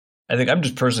I think I'm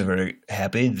just personally very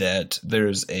happy that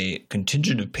there's a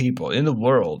contingent of people in the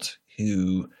world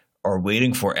who are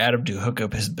waiting for Adam to hook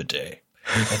up his bidet.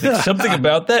 I think something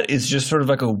about that is just sort of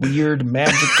like a weird,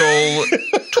 magical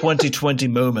 2020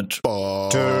 moment.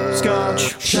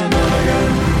 Butterscotch.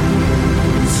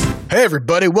 Hey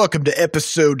everybody, welcome to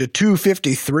episode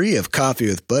 253 of Coffee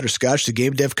with Butterscotch, the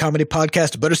game dev comedy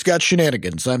podcast Butterscotch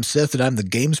Shenanigans. I'm Seth and I'm the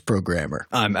games programmer.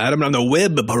 I'm Adam and I'm the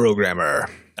web programmer.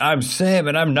 I'm Sam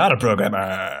and I'm not a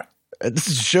programmer. This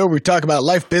is a show where we talk about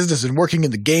life, business, and working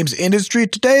in the games industry.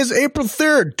 Today is April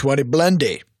 3rd,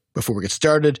 2020. Before we get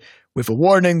started, with a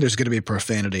warning, there's going to be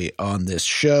profanity on this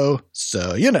show,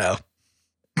 so you know.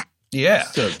 Yeah.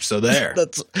 So there.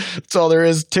 That's all there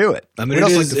is to it. I mean, it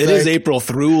is April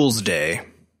Fool's Day.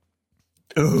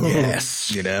 Ooh. Yes.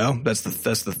 You know, that's the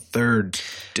third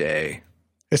day.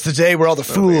 It's the day where all the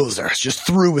fools are just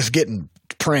through with getting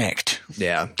pranked.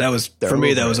 Yeah, that was for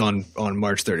me. That was on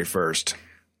March 31st.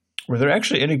 Were there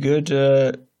actually any good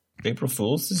April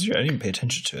Fools this year? I didn't even pay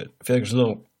attention to it. I feel like there's a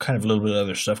little bit of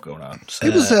other stuff going on. So.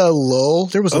 It was a lull.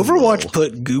 There was Overwatch a lull.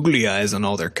 put googly eyes on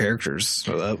all their characters,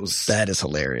 so that is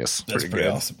hilarious. That's pretty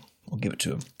awesome. We'll give it to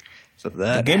them. So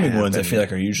that the gaming ones, I feel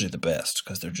like, are usually the best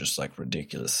because they're just like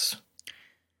ridiculous.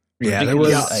 Yeah, there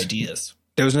was ideas.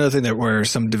 There was another thing where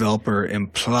some developer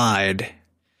implied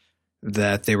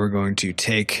that they were going to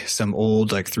take some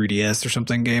old like 3DS or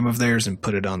something game of theirs and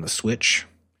put it on the Switch.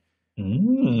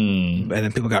 And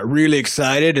then people got really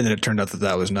excited, and then it turned out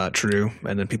that was not true.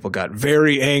 And then people got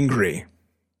very angry.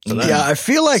 So I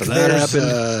feel like there's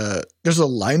a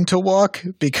line to walk,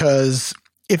 because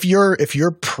if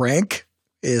your prank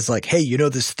is like, hey, you know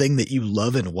this thing that you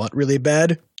love and want really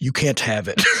bad, you can't have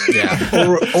it.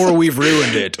 Yeah, or we've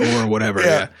ruined it, or whatever.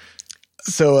 Yeah.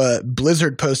 So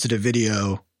Blizzard posted a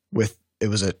video it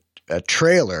was a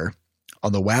trailer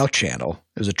on the WoW channel.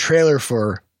 It was a trailer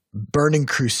for Burning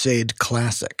Crusade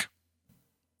Classic.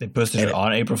 They posted it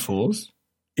on April Fool's?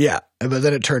 Yeah, but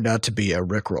then it turned out to be a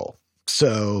Rickroll.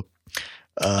 So,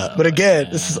 but again,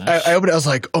 I opened it, I was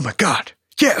like, oh my God,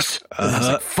 yes! And I was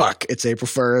like, fuck, it's April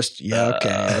 1st. Yeah,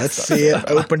 okay, let's see it.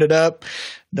 I opened it up.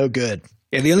 No good.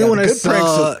 Yeah, the only one I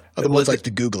saw are the ones like the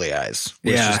googly eyes.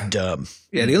 Which is just dumb.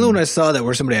 Yeah, the only one I saw that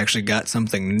where somebody actually got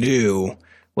something new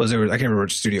was I can't remember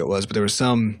which studio it was, but there was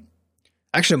some.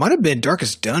 Actually, it might have been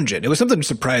Darkest Dungeon. It was something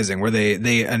surprising where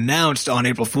they announced on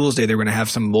April Fool's Day they were going to have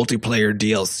some multiplayer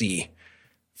DLC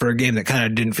for a game that kind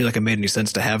of didn't feel like it made any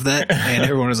sense to have that. And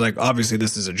everyone was like, obviously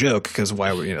this is a joke because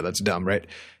why would, that's dumb, right?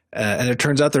 And it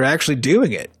turns out they're actually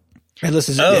doing it. Unless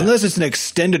it's an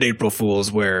extended April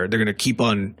Fool's where they're going to keep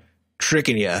on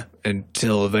tricking you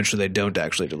until eventually they don't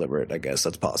actually deliver it. I guess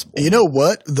that's possible. You know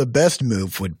what? The best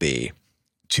move would be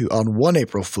to, on one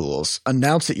April Fool's,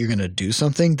 announce that you're going to do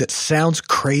something that sounds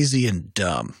crazy and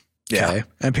dumb. Okay? Yeah.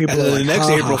 And people are like, the next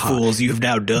April Fool's, you've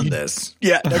now done this.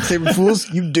 Yeah, next April Fool's,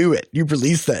 you do it. You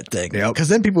release that thing. Yep. Because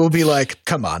then people will be like,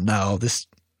 come on, no, this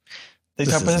They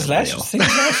talked about this last year.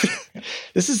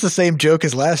 This is the same joke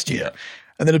as last year. Yeah.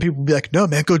 And then people will be like, no,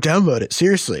 man, go download it.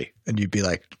 Seriously. And you'd be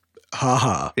like,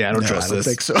 haha. Yeah, I don't trust this.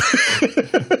 I don't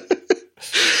think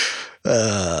so.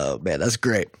 Oh, man, that's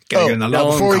great. Now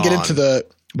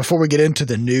before we get into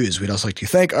the news, we'd also like to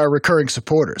thank our recurring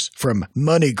supporters from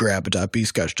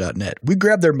moneygrab.bscotch.net. We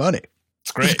grab their money.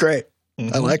 It's great. It's great.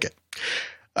 I like it.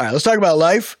 All right, let's talk about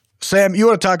life. Sam, you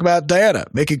want to talk about Diana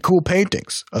making cool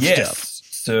paintings of stuff.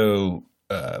 So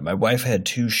my wife had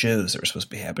two shows that were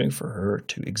supposed to be happening for her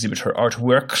to exhibit her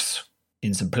artworks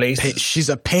in some places. She's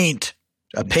a paint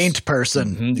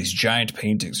person. Mm-hmm, these giant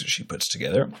paintings that she puts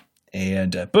together.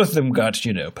 And both of them got,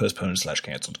 postponed /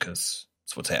 canceled because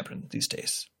that's what's happening these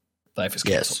days. Life is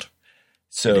canceled. Yes.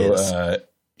 So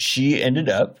she ended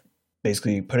up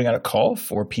basically putting out a call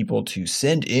for people to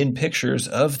send in pictures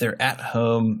of their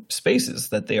at-home spaces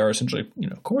that they are essentially,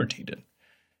 quarantined in.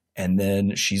 And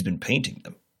then she's been painting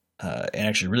them, and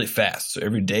actually really fast. So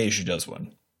every day she does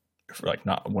one, for like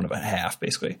not one of a half,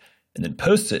 basically, and then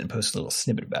posts it and posts a little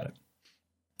snippet about it.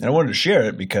 And I wanted to share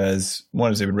it because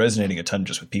one is they've been resonating a ton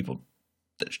just with people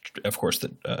that, of course,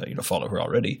 that follow her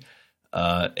already,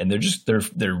 and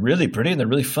they're really pretty and they're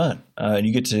really fun.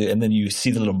 And then you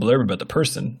see the little blurb about the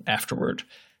person afterward,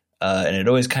 and it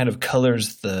always kind of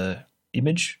colors the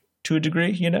image to a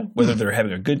degree, whether they're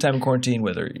having a good time in quarantine,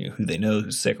 whether who they know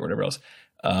who's sick or whatever else.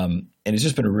 And it's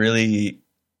just been a really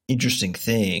interesting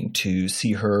thing to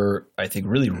see her, I think,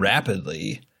 really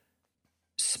rapidly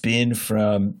spin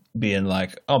from being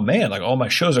like, oh man, like all my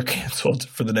shows are canceled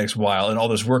for the next while and all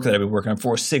this work that I've been working on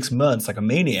for 6 months like a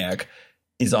maniac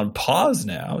is on pause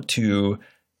now, to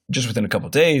just within a couple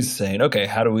of days saying, okay,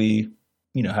 how do we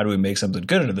make something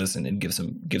good out of this and give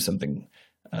something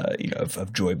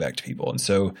of joy back to people. And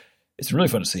so it's really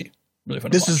fun to see. Really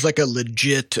fun. This is like a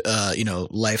legit,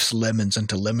 life's lemons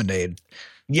into lemonade.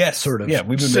 Yes, sort of. Yeah,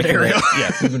 we've been scenario.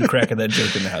 We've been cracking that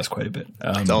joke in the house quite a bit.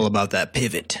 It's all about that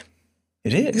pivot.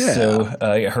 It is. Yeah. So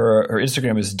her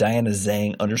Instagram is Diana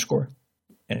Zhang _,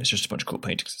 and it's just a bunch of cool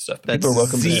paintings and stuff. But That's people are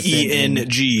welcome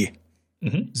ZENG.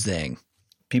 Zang.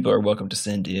 People are welcome to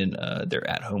send in their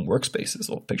at-home workspaces,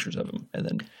 little pictures of them, and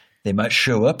then they might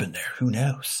show up in there. Who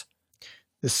knows?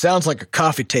 This sounds like a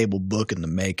coffee table book in the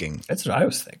making. That's what I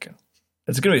was thinking.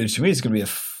 It's going to be, to me, it's going to be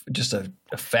just a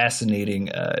fascinating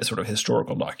sort of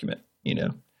historical document.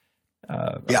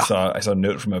 I saw a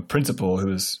note from a principal who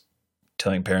was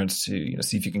telling parents to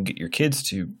see if you can get your kids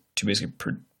to basically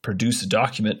produce a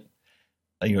document,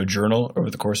 a journal over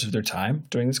the course of their time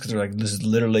doing this, because they're like, this is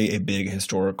literally a big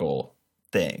historical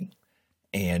thing,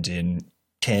 and in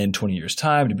 10, 20 years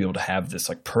time to be able to have this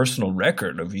like personal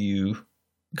record of you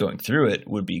going through it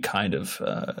would be kind of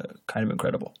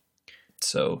incredible.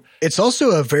 So it's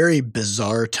also a very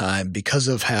bizarre time because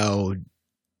of how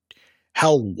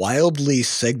wildly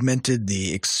segmented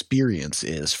the experience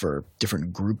is for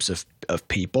different groups of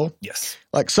people. Yes.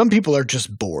 Like some people are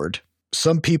just bored.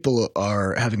 Some people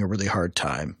are having a really hard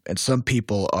time, and some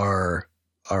people are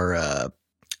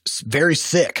very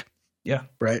sick. Yeah.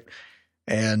 Right.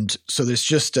 And so there's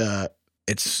just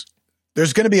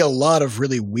there's going to be a lot of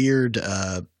really weird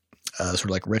sort of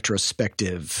like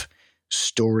retrospective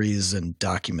stories and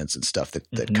documents and stuff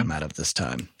that come out of this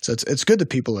time. So it's good that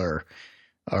people are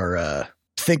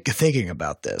thinking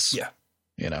about this. Yeah.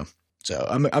 So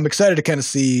I'm excited to kind of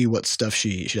see what stuff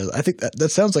she does. I think that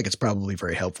sounds like it's probably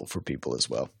very helpful for people as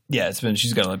well. Yeah,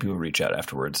 she's got a lot of people reach out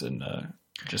afterwards, and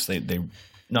just they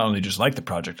not only just like the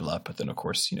project a lot, but then of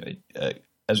course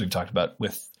as we've talked about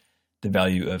with the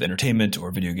value of entertainment or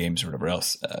video games or whatever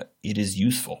else, it is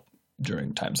useful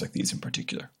during times like these in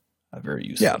particular. Very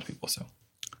useful to people. So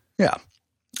yeah.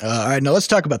 All right, now let's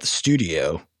talk about the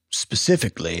studio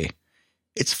specifically.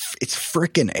 It's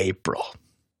freaking April.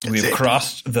 We've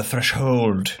crossed the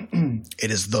threshold. It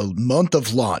is the month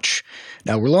of launch.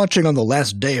 Now we're launching on the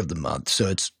last day of the month, so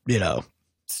it's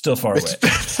still far away.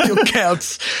 Still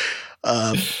counts.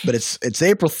 But it's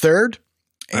April 3rd.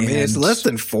 I mean, it's less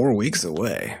than 4 weeks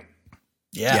away.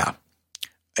 Yeah.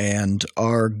 And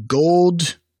our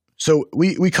gold, so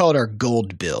we call it our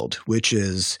gold build, which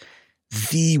is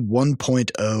the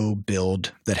 1.0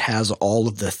 build that has all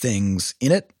of the things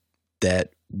in it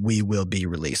that we will be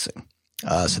releasing.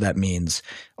 So that means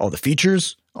all the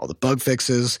features, all the bug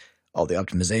fixes, all the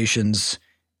optimizations,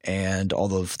 and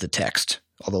all of the text,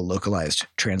 all the localized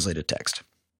translated text.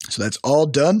 So that's all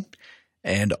done.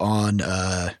 And on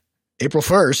April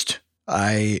 1st,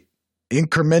 I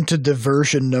incremented the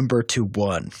version number to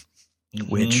 1,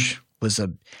 which was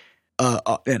an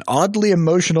oddly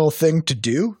emotional thing to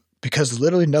do because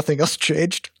literally nothing else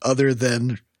changed other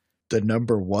than the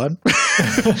number 1.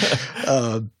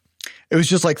 It was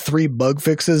just like 3 bug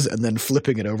fixes and then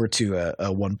flipping it over to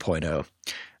a 1.0.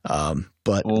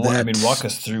 But walk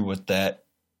us through what that,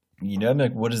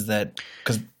 what is that?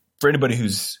 Because for anybody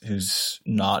who's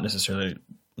not necessarily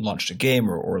launched a game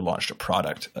or launched a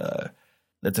product,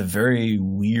 that's a very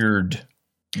weird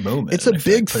moment. It's a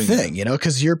big thing,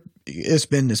 because it's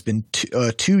been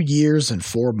 2 years and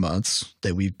 4 months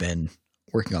that we've been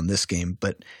working on this game,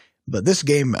 but this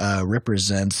game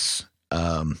represents.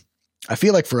 I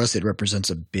feel like for us, it represents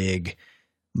a big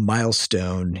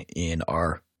milestone in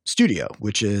our studio,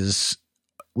 which is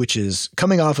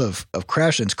coming off of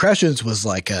Crashlands. Crashlands was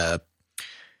like a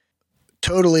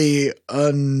totally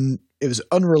it was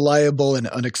unreliable and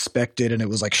unexpected, and it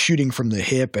was like shooting from the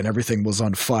hip, and everything was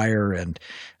on fire, and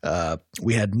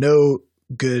we had no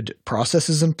good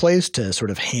processes in place to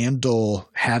sort of handle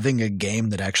having a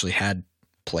game that actually had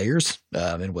players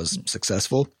and was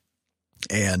successful,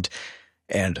 and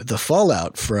the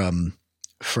fallout from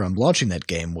launching that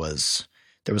game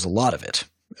there was a lot of it,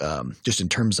 just in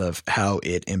terms of how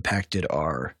it impacted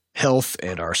our health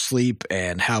and our sleep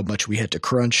and how much we had to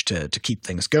crunch to keep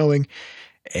things going.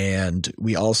 And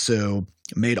we also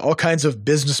made all kinds of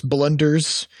business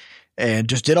blunders and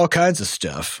just did all kinds of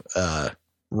stuff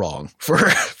wrong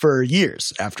for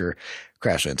years after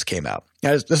Crashlands came out.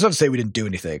 Now, that's not to say we didn't do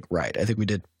anything right. I think we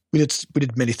did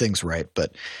many things right,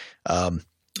 but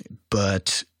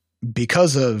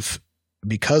because of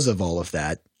all of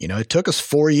that, it took us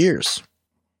 4 years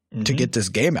to get this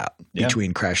game out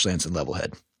between Crashlands and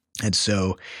Levelhead. And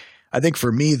so I think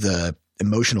for me, the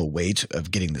emotional weight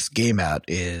of getting this game out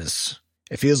it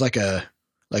feels like a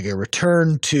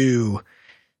return to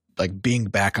like being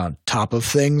back on top of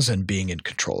things and being in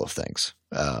control of things,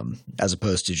 as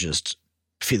opposed to just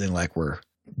feeling like we're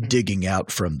digging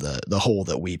out from the hole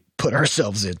that we put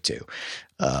ourselves into.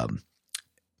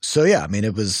 So yeah, I mean,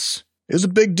 it was a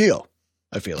big deal.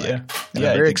 I feel like, and I'm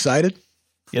very excited.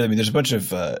 Yeah, I mean, there's a bunch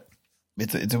of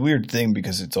it's a weird thing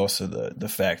because it's also the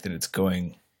fact that it's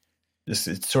going.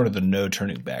 It's sort of the no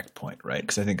turning back point, right?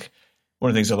 Because I think one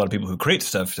of the things a lot of people who create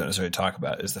stuff don't necessarily talk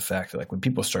about is the fact that like when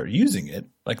people start using it,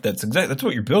 like that's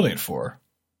what you're building it for,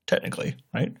 technically,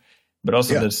 right? But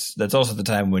also that's also the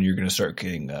time when you're going to start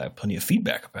getting plenty of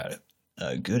feedback about it,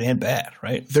 good and bad,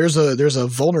 right? There's a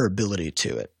vulnerability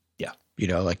to it. Yeah, you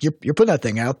know, like you're putting that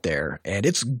thing out there, and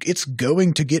it's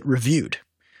going to get reviewed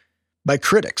by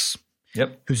critics.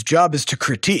 Yep. Whose job is to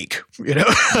critique, you know,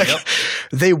 like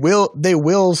they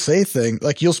will say things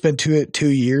like you'll spend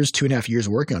 2.5 years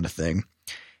working on a thing.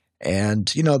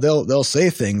 And, you know, they'll say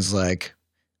things like,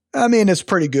 I mean, it's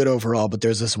pretty good overall, but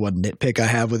there's this one nitpick I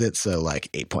have with it. So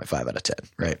like 8.5 out of 10,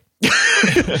 right?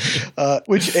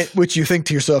 Which you think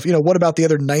to yourself, you know, what about the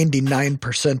other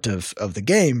 99% of the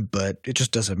game? But it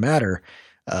just doesn't matter.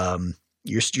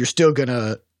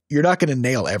 You're not going to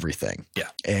nail everything. Yeah.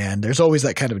 And there's always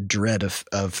that kind of dread of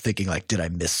thinking like, did I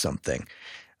miss something?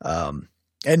 And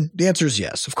the answer is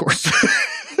yes, of course.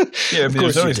 Yeah. I mean,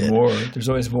 there's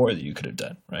always more that you could have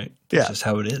done, right? That's just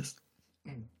how it is.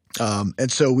 And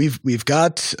so we've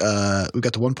got the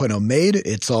 1.0 made.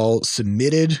 It's all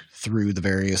submitted through the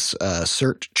various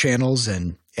cert channels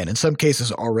and in some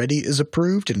cases already is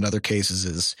approved. And in other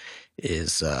cases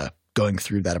is going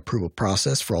through that approval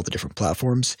process for all the different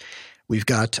platforms. We've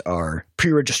got our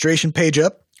pre-registration page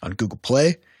up on Google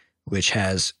Play, which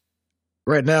has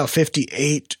right now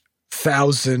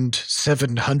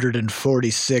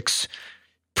 58,746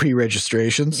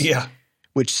 pre-registrations. Yeah.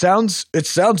 Which sounds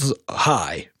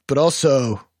high, but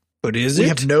also we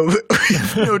have no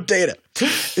data.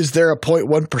 Is there a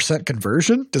 0.1%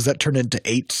 conversion? Does that turn into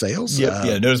 8 sales?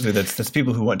 Yeah. Notice me that's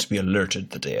people who want to be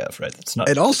alerted the day of, right? It's not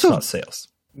sales.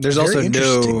 There's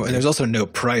also no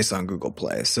price on Google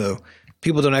Play. So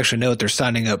people don't actually know what they're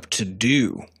signing up to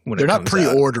do when they're not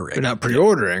pre-ordering. They're not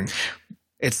pre-ordering.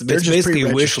 It's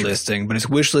basically wish listing, but it's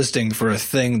wish listing for a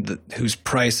thing whose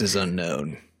price is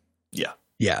unknown. Yeah.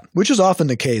 Yeah, which is often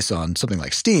the case on something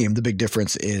like Steam. The big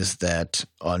difference is that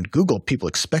on Google, people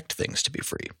expect things to be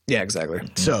free. Yeah, exactly.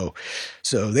 So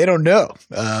they don't know.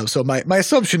 So my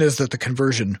assumption is that the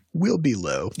conversion will be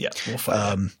low. Yeah, we'll find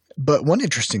out. But one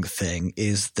interesting thing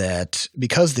is that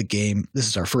because this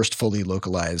is our first fully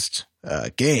localized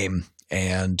game,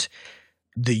 and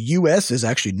the U.S. is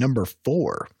actually number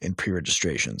 4 in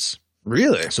pre-registrations.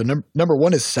 Really? So number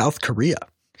 1 is South Korea.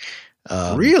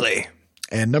 Really?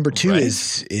 And number 2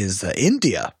 is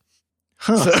India.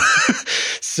 Huh.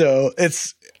 So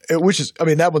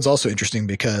that one's also interesting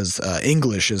because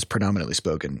English is predominantly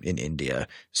spoken in India.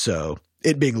 So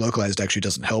it being localized actually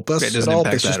doesn't help us at all.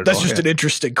 That's just an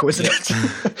interesting coincidence.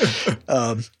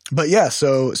 But yeah,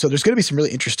 so there's going to be some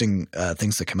really interesting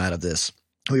things that come out of this.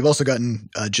 We've also gotten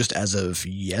just as of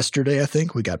yesterday, I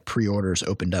think we got pre-orders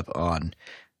opened up on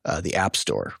the App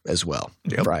Store as well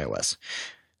for iOS.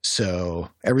 So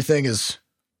everything is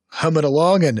humming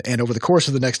along, and over the course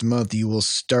of the next month, you will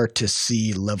start to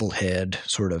see Levelhead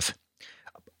sort of,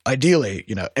 ideally,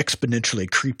 you know, exponentially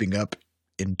creeping up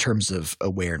in terms of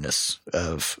awareness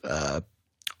of how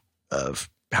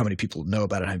many people know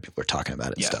about it, how many people are talking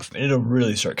about it and stuff. And it'll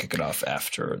really start kicking off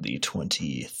after the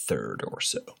 23rd or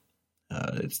so.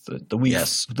 It's the week.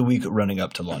 Yes. The week running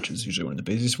up to launch is usually one of the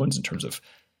busiest ones in terms of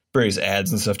various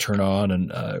ads and stuff turn on,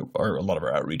 and a lot of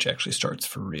our outreach actually starts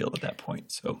for real at that point.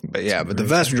 So, but the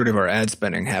vast majority of our ad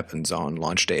spending happens on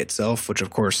launch day itself, which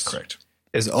of course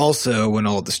is also when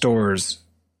all of the stores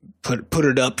put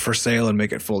it up for sale and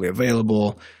make it fully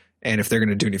available. And if they're going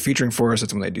to do any featuring for us,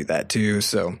 that's when they do that too.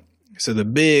 So the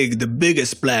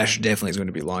biggest splash definitely is going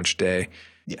to be launch day.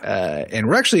 Yeah. And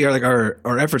we're actually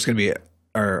our efforts are going to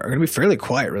be fairly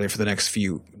quiet really for the next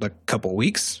couple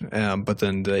weeks. But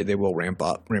then they will ramp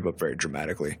up very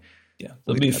dramatically. Yeah.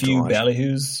 There'll be a few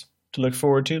ballyhoos to look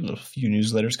forward to, a few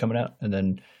newsletters coming out, and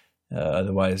then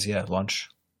otherwise, launch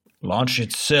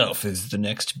itself is the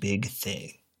next big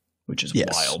thing, which is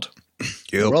wild.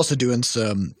 Yep. We're also doing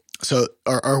some. So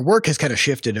our work has kind of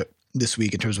shifted this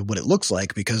week in terms of what it looks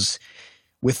like, because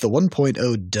with the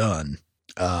 1.0 done,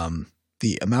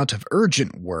 the amount of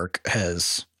urgent work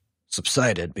has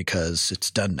subsided because it's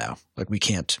done now. Like we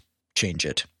can't change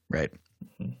it, right?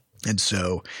 Mm-hmm. And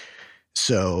so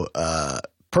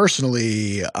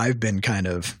personally, I've been kind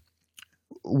of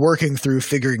working through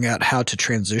figuring out how to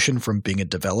transition from being a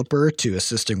developer to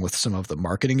assisting with some of the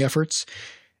marketing efforts.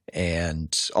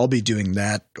 And I'll be doing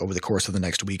that over the course of the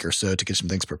next week or so to get some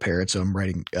things prepared. So I'm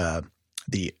writing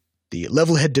the the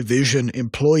Levelhead Division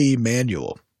Employee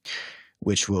Manual,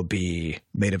 which will be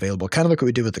made available kind of like what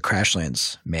we did with the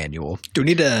Crashlands manual. Do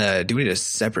we need a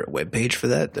separate web page for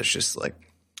that? That's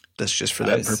just for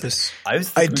that purpose.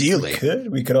 Ideally,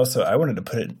 we could also. I wanted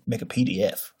to make a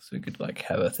PDF so we could like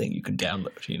have a thing you could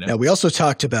download. You know. Now we also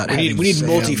talked about we need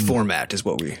multi-format is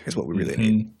what we really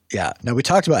need. Yeah. Now we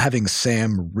talked about having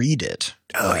Sam read it.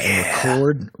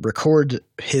 And record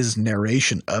his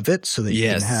narration of it so that you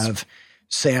can have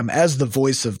Sam as the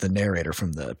voice of the narrator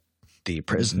from the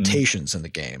presentations in the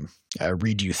game,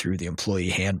 read you through the employee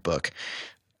handbook.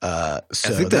 So I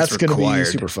think that's going to be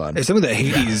super fun. It's something that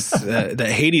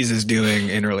Hades is doing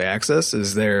in early access.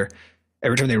 Is every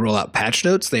time they roll out patch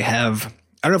notes, they have,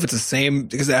 I don't know if it's the same,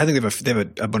 because I think they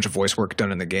have a bunch of voice work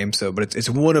done in the game. So, but it's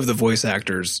one of the voice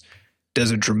actors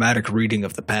does a dramatic reading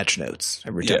of the patch notes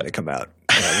every time they come out,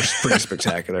 which is pretty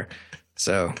spectacular.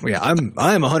 So yeah, I'm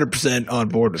 100% on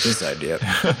board with this idea.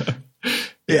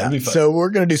 Yeah, so we're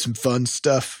going to do some fun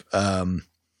stuff.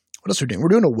 What else are we doing? We're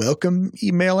doing a welcome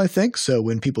email, I think. So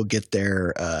when people get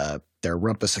their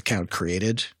Rumpus account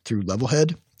created through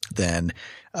Levelhead, then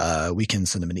we can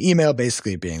send them an email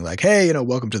basically being like, hey,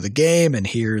 welcome to the game, and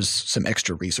here's some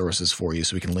extra resources for you.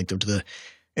 So we can link them to the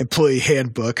employee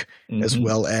handbook as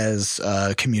well as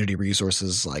community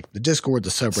resources like the Discord, the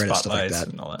subreddit, stuff like that.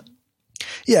 And all that.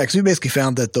 Yeah, because we basically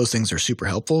found that those things are super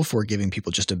helpful for giving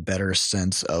people just a better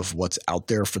sense of what's out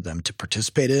there for them to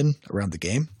participate in around the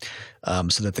game,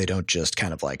 so that they don't just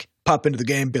kind of like pop into the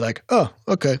game and be like, oh,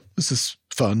 okay, this is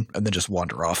fun, and then just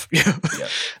wander off.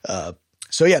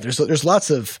 So yeah, there's lots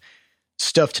of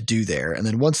stuff to do there. And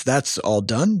then once that's all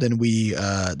done, then we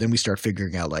start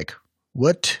figuring out like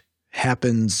what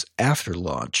happens after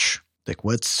launch. Like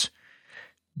what's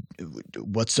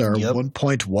our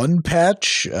 1.1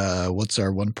 patch? What's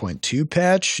our 1.2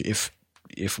 patch?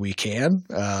 If we can.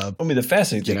 I mean, the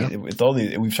fascinating thing with all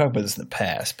the, we've talked about this in the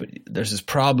past, but there's this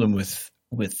problem with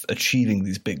achieving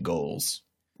these big goals,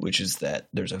 which is that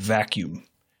there's a vacuum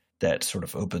that sort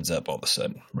of opens up all of a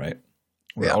sudden, right?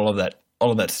 Where all of that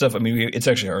stuff. I mean, it's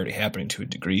actually already happening to a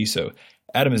degree. So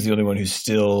Adam is the only one who's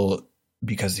still,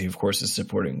 because he of course is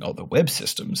supporting all the web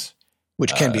systems,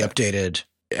 which can be updated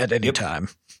at any time,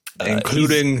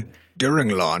 including during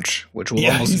launch, which will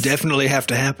almost definitely have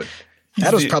to happen.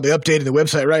 Adam's probably updating the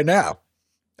website right now.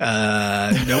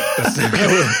 Nope.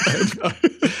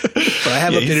 But I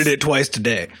have updated it twice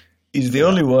today. He's the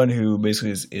only one who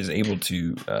basically is able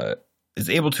to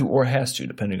or has to,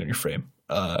 depending on your frame,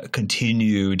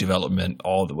 continue development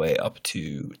all the way up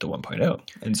to the 1.0.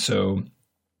 And so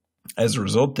as a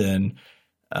result, then,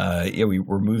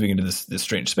 we're moving into this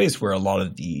strange space where a lot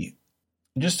of the,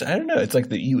 I don't know, it's like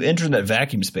that you enter in that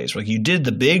vacuum space. Like you did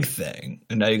the big thing,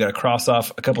 and now you got to cross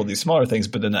off a couple of these smaller things.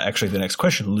 But then actually the next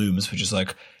question looms, which is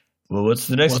like, well, what's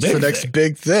the next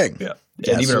big thing? Yeah.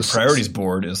 And even our priorities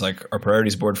board is like, our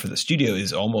priorities board for the studio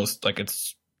is almost like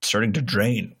it's starting to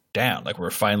drain down. Like we're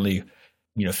finally,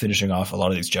 finishing off a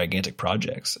lot of these gigantic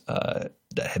projects that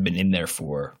have been in there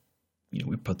for,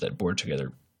 we put that board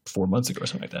together 4 months ago or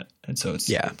something like that. And so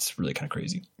it's really kind of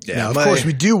crazy. Yeah. Now, of course,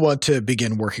 we do want to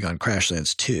begin working on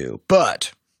Crashlands 2,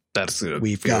 but that's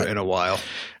we've got in a while.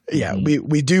 Yeah, we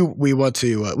want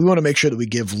to make sure that we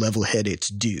give Levelhead its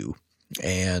due,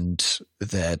 and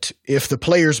that if the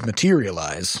players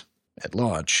materialize at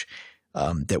launch,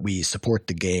 that we support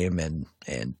the game and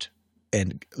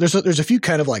there's a few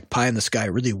kind of like pie in the sky,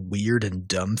 really weird and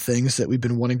dumb things that we've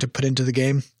been wanting to put into the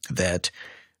game that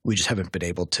we just haven't been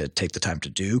able to take the time to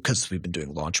do because we've been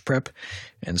doing launch prep.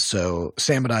 And so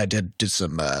Sam and I did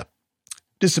some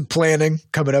planning,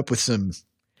 coming up with some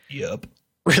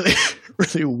really,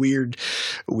 really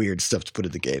weird stuff to put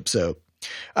in the game. So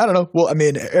I don't know. Well, I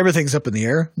mean, everything's up in the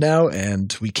air now,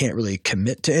 and we can't really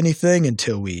commit to anything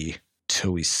until we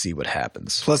see what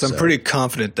happens. Plus, I'm pretty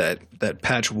confident that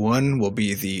patch 1 will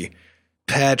be the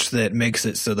patch that makes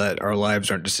it so that our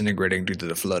lives aren't disintegrating due to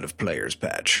the flood of players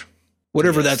patch.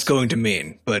 Whatever that's going to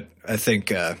mean, but I think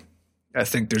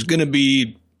there's going to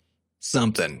be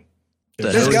something.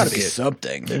 There's got to be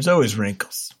something. There's always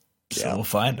wrinkles. So we'll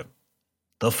find them.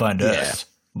 They'll find us.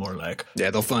 More like. Yeah,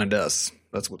 they'll find us.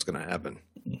 That's what's going to happen.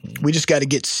 Mm-hmm. We just got to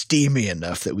get steamy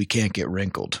enough that we can't get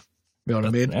wrinkled. You know what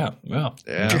I mean? Yeah.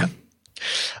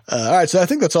 All right, so I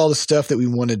think that's all the stuff that we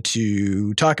wanted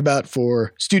to talk about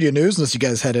for studio news. Unless you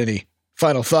guys had any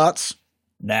final thoughts.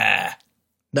 Nah.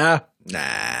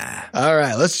 All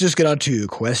right, let's just get on to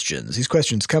questions. These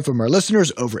questions come from our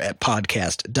listeners over at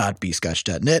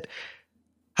podcast.bscotch.net.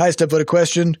 Highest upvoted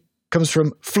question comes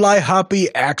from Flyhoppy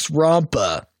Axe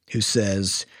Rampa, who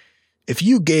says, If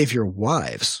you gave your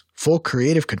wives full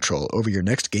creative control over your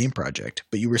next game project,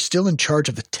 but you were still in charge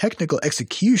of the technical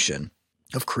execution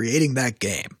of creating that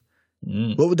game,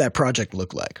 what would that project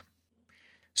look like?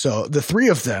 So the three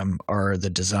of them are the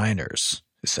designers,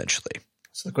 essentially.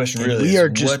 So the question really is, we are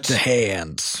just the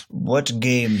hands. What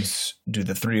games do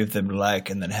the three of them like,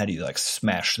 and then how do you like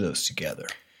smash those together?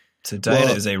 So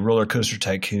Diana is a roller coaster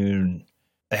tycoon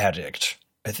addict,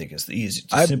 I think is the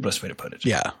simplest way to put it.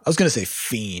 Yeah. I was going to say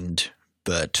fiend,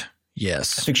 but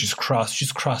yes. I think she's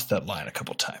crossed that line a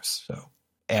couple times. So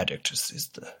addict is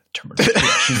the terminology.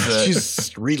 Yeah,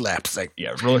 she's relapsing.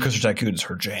 Yeah, roller coaster tycoon is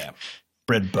her jam.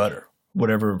 Bread, butter,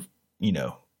 whatever,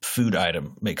 food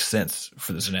item makes sense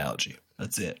for this analogy.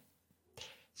 That's it.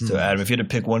 So Adam, if you had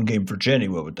to pick one game for Jenny,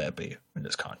 what would that be in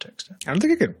this context? I don't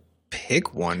think I could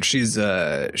pick one. She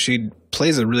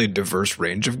plays a really diverse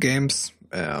range of games.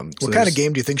 What kind of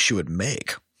game do you think she would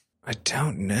make? I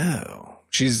don't know.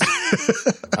 She's,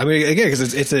 I mean, again,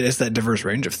 because it's that diverse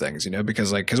range of things,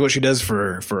 because what she does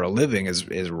for a living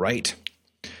is write,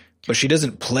 but she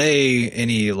doesn't play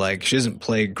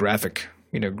graphic,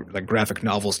 like graphic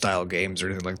novel style games or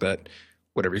anything like that.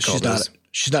 Whatever you call those.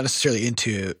 She's not necessarily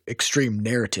into extreme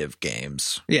narrative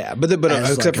games. Yeah, but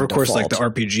except for, of course, like the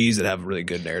RPGs that have really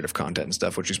good narrative content and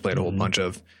stuff, which she's played a whole bunch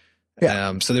of.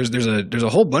 Yeah. So there's a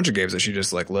whole bunch of games that she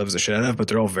just like loves the shit out of, but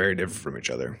they're all very different from each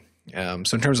other.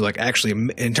 So in terms of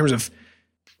in terms of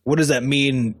what does that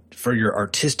mean for your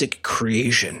artistic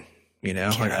creation?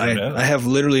 I have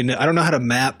literally I don't know how to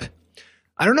map.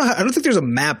 I don't think there's a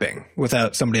mapping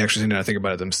without somebody actually sitting down and think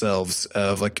about it themselves.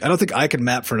 Of like, I don't think I could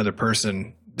map for another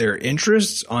person their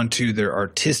interests onto their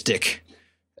artistic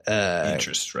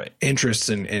interests, right? Interests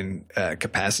and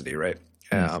capacity, right?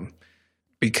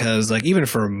 Because like even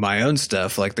for my own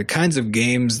stuff, like the kinds of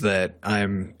games that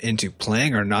I'm into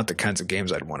playing are not the kinds of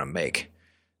games I'd want to make.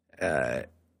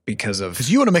 Because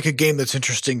you want to make a game that's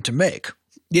interesting to make.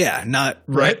 Yeah, not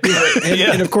right.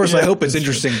 And of course, I hope it's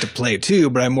interesting to play too,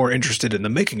 but I'm more interested in the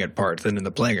making it part than in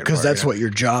the playing it part. Because that's what your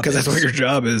job is. Because that's what your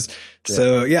job is. Yeah.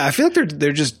 So yeah, I feel like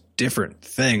they're just different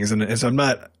things. And so I'm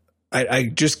not,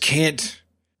 I can't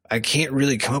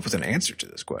really come up with an answer to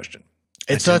this question.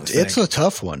 It's a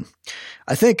tough one.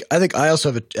 I think I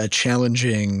also have a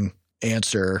challenging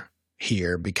answer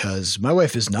here because my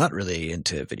wife is not really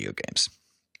into video games.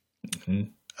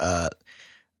 Mm-hmm.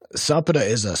 Sapna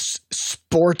is a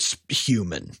sports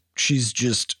human. She's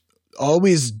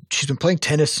been playing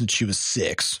tennis since she was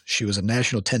 6. She was a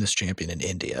national tennis champion in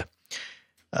India.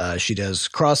 She does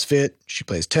CrossFit. She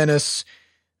plays tennis.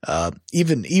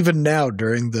 Even now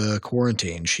during the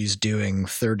quarantine, she's doing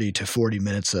 30 to 40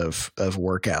 minutes of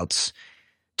workouts.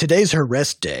 Today's her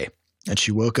rest day, and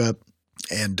she woke up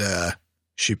and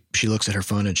she looks at her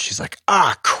phone and she's like,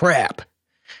 crap.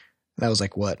 And I was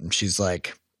like, what? And she's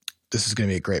like, this is going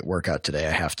to be a great workout today.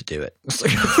 I have to do it. She's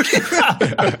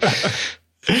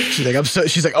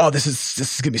like, oh, this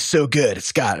is going to be so good.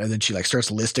 It's got, and then she like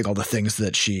starts listing all the things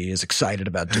that she is excited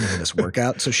about doing in this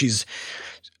workout. So she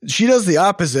does the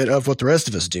opposite of what the rest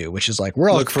of us do, which is like, we're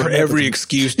all look for every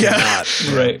excuse to not.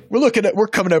 Right. We're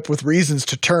coming up with reasons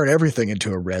to turn everything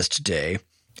into a rest day.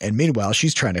 And meanwhile,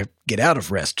 she's trying to get out of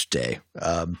rest day.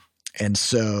 And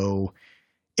so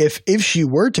if she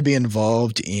were to be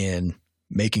involved in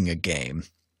making a game,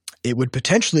 it would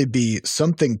potentially be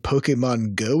something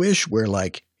Pokemon Go-ish where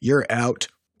like you're out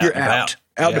and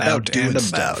about doing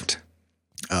stuff.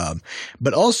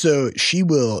 But also she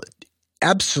will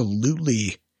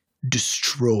absolutely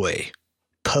destroy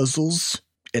puzzles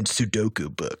and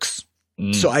Sudoku books.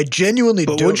 So I genuinely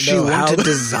don't know would she want to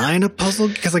design a puzzle?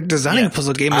 Because like designing a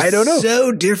puzzle game is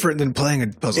so different than playing a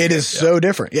puzzle game. It is so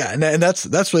different. Yeah. And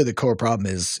that's really the core problem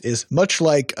is much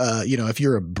like, if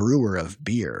you're a brewer of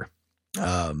beer,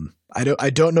 I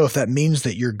don't know if that means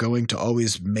that you're going to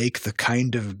always make the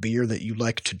kind of beer that you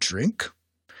like to drink.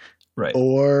 Right.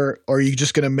 Or are you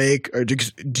just going to make, or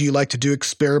do you like to do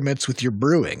experiments with your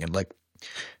brewing and like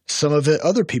some of it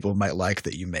other people might like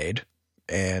that you made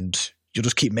and you'll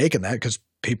just keep making that because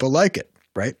people like it.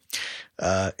 Right.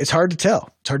 It's hard to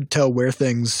tell. It's hard to tell where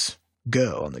things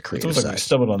go on the creative side. Like we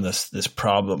stumbled on this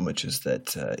problem, which is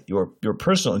that your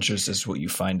personal interest is what you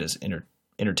find as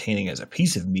entertaining as a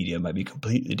piece of media might be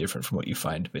completely different from what you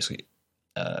find basically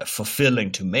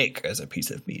fulfilling to make as a piece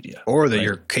of media. Or that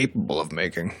you're capable of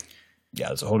making. Yeah,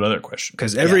 that's a whole other question.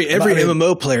 Because every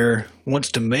MMO player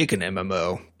wants to make an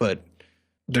MMO, but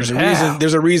there's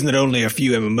a reason that only a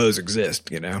few MMOs exist,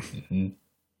 Mm-hmm.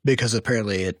 Because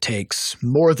apparently it takes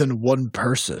more than one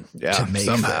person to make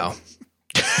somehow.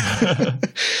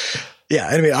 Yeah,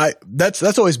 I mean,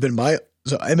 that's always been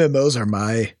so MMOs are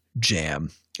my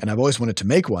jam. and I've always wanted to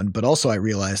make one, but also I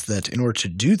realized that in order to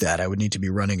do that, I would need to be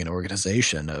running an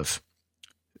organization of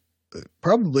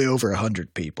probably over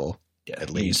 100 people, at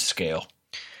least. Scale.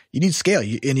 You need scale,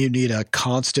 and you need a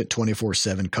constant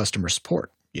 24/7 customer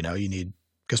support. You need,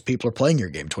 because people are playing your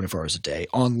game 24 hours a day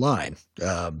online.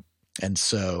 And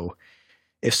so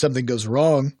if something goes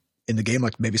wrong in the game,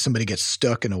 like maybe somebody gets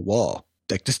stuck in a wall,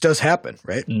 like this does happen,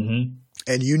 right? Mm-hmm.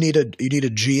 And you need a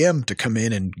GM to come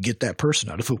in and get that person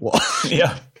out of the wall.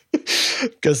 Yeah.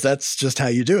 Because that's just how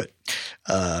you do it.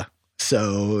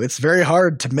 So it's very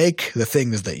hard to make the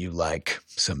things that you like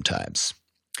sometimes.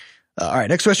 All right,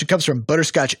 next question comes from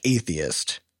Butterscotch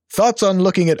Atheist. Thoughts on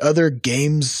looking at other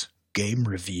game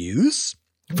reviews?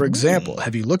 For example,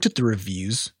 have you looked at the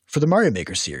reviews for the Mario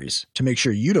Maker series to make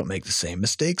sure you don't make the same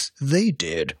mistakes they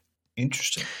did?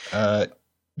 Interesting.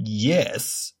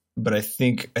 Yes, but I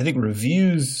think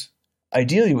reviews.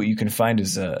 Ideally, what you can find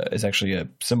is actually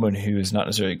someone who is not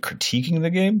necessarily critiquing the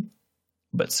game,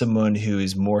 but someone who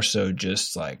is more so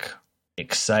just like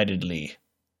excitedly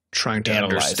trying to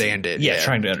understand it. Yeah,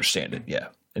 trying to understand it. Yeah,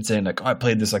 and saying like, "Oh, I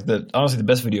played this." Like honestly, the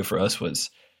best video for us was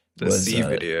the Sieve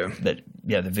video. The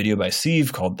video by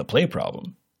Sieve called "The Play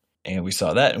Problem," and we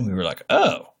saw that and we were like,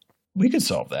 "Oh, we could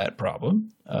solve that problem."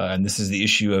 And this is the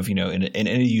issue of in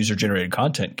any user generated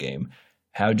content game,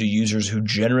 how do users who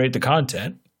generate the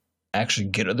content actually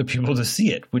get other people to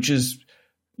see it, which is,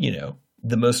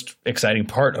 the most exciting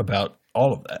part about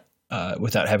all of that,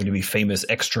 without having to be famous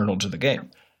external to the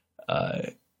game.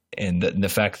 And the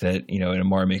fact that, in a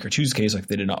Mario Maker 2's case, like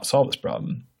they did not solve this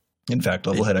problem. In fact,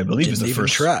 Levelhead, I believe, is the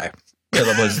first try. Yeah,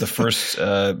 Levelhead is the first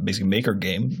basically Maker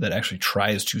game that actually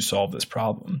tries to solve this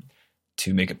problem,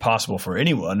 to make it possible for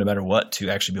anyone, no matter what, to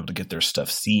actually be able to get their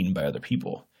stuff seen by other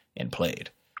people and played.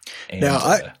 And, now,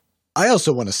 I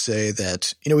also want to say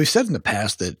that, we've said in the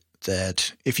past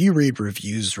that if you read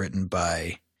reviews written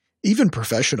by even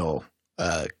professional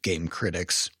game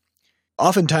critics,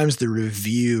 oftentimes the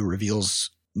review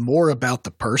reveals more about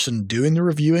the person doing the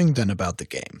reviewing than about the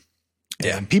game.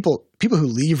 Yeah. And people who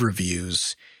leave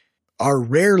reviews are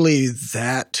rarely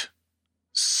that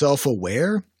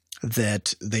self-aware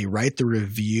that they write the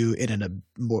review in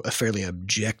a fairly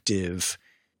objective,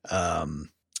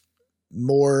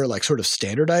 more like sort of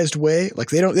standardized way. Like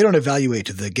they don't evaluate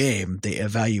the game, they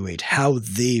evaluate how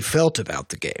they felt about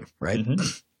the game, right?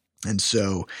 Mm-hmm. And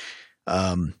so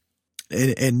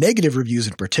and negative reviews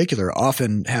in particular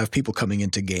often have people coming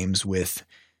into games with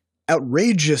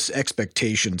outrageous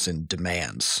expectations and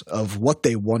demands of what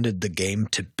they wanted the game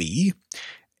to be,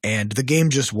 and the game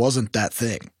just wasn't that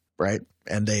thing, right?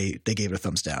 And they gave it a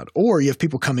thumbs down. Or you have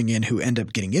people coming in who end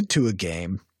up getting into a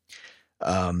game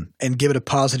and give it a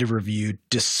positive review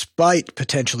despite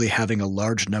potentially having a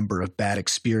large number of bad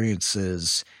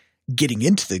experiences getting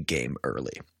into the game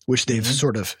early, which they've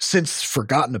sort of since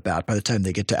forgotten about by the time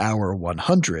they get to hour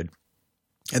 100.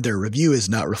 And their review is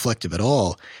not reflective at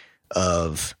all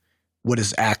of what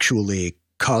is actually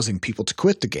causing people to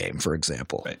quit the game, for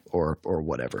example, right, or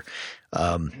whatever.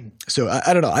 So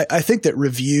I don't know. I think that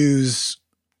reviews,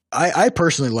 I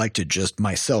personally like to just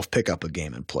myself pick up a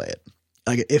game and play it.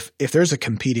 Like if there's a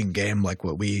competing game like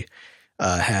what we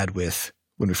had with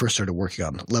when we first started working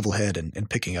on Levelhead and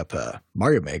picking up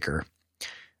Mario Maker,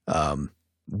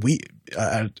 we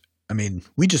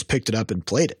just picked it up and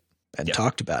played it and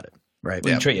talked about it, right?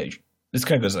 Well, this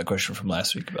kind of goes to that question from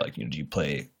last week about like, do you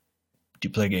play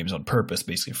games on purpose,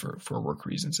 basically for work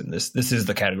reasons? And this is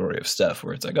the category of stuff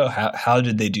where it's like, oh, how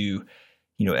did they do,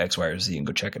 X, Y, or Z, and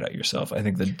go check it out yourself. I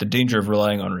think the danger of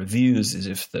relying on reviews is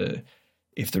if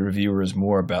the reviewer is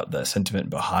more about the sentiment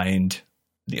behind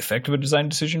the effect of a design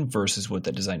decision versus what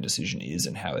that design decision is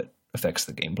and how it affects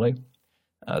the gameplay.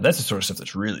 That's the sort of stuff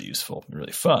that's really useful and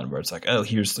really fun, where it's like, oh,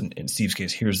 in Steve's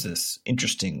case, here's this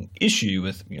interesting issue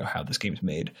with how this game's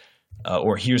made,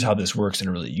 or here's how this works in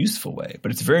a really useful way.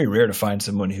 But it's very rare to find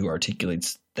someone who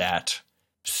articulates that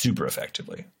super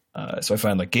effectively. So I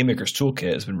find like Game Maker's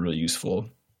Toolkit has been really useful.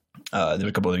 There's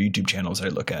a couple other YouTube channels that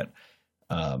I look at.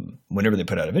 Whenever they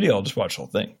put out a video, I'll just watch the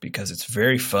whole thing because it's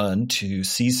very fun to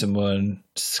see someone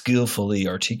skillfully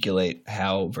articulate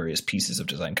how various pieces of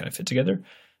design kind of fit together.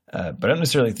 But I don't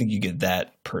necessarily think you get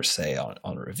that per se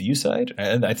on a review side.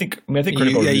 And I think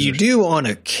critical reviews you do on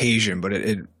occasion, but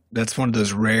that's one of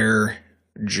those rare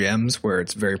gems where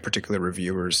it's very particular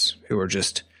reviewers who are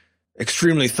just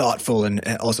extremely thoughtful and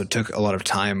also took a lot of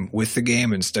time with the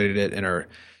game and studied it and are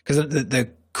because the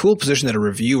cool position that a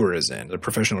reviewer is in, a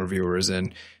professional reviewer is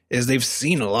in, is they've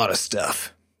seen a lot of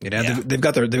stuff. They've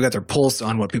got their pulse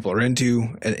on what people are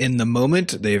into in the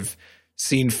moment. They've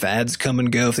seen fads come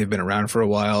and go if they've been around for a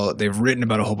while. They've written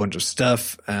about a whole bunch of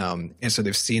stuff. And so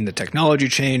they've seen the technology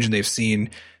change, and they've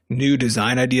seen new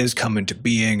design ideas come into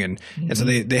being. And so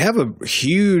they have a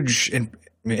huge,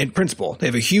 in principle, they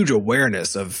have a huge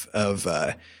awareness of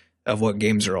what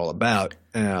games are all about.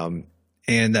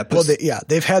 And that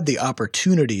they've had the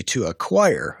opportunity to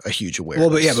acquire a huge awareness.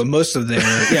 Well, but most of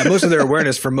their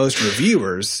awareness for most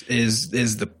reviewers is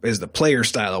the player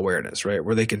style awareness, right?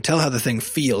 Where they can tell how the thing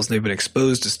feels. They've been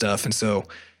exposed to stuff, and so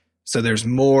there's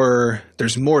more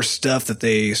stuff that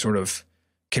they sort of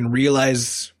can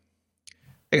realize.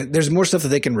 There's more stuff that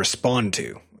they can respond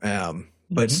to,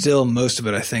 but still, most of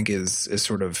it I think is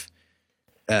sort of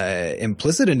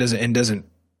implicit and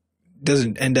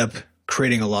doesn't end up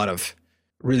creating a lot of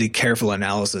really careful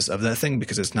analysis of that thing,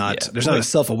 because it's not there's not a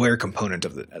self-aware component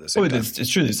of it at the same time. It's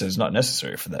true that it's not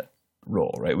necessary for that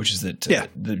role, right? Which is that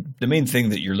the main thing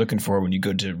that you're looking for when you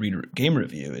go to read a game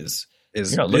review is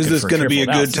this going to be a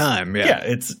good time? Yeah,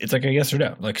 it's like a yes or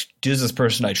no. Like, does this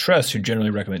person I trust, who generally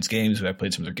recommends games, who I've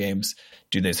played some of their games,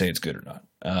 do they say it's good or not?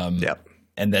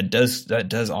 And that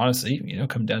does honestly,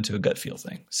 come down to a gut feel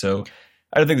thing. So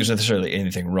I don't think there's necessarily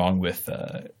anything wrong with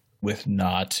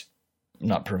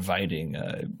not providing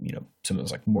some of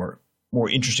those like more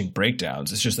interesting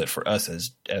breakdowns. It's just that for us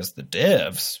as the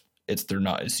devs, they're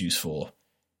not as useful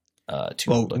unless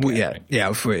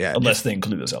they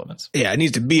include those elements. Yeah, it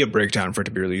needs to be a breakdown for it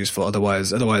to be really useful.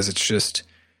 Otherwise it's just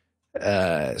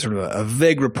sort of a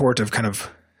vague report of kind of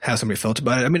how somebody felt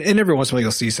about it. I mean, and every once in a while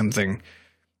you'll see something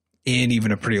in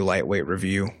even a pretty lightweight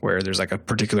review where there's like a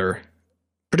particular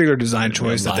design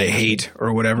choice that they hate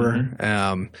or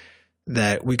whatever.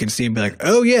 That we can see and be like,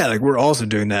 oh yeah, like we're also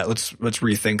doing that. Let's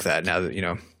rethink that now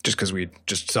that, just because we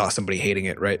just saw somebody hating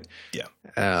it, right? Yeah.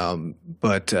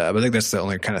 But I think that's the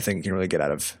only kind of thing you can really get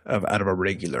out of a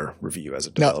regular review as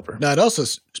a developer. Now I'd also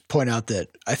point out that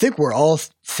I think we're all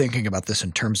thinking about this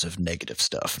in terms of negative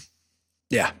stuff.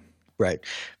 Yeah. Right.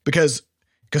 Because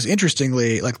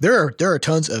interestingly, like there are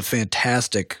tons of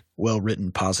fantastic,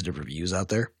 well-written, positive reviews out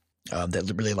there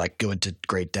that really like go into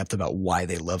great depth about why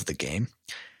they love the game.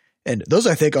 And those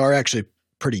I think are actually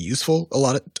pretty useful a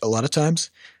lot of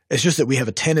times. It's just that we have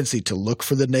a tendency to look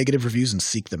for the negative reviews and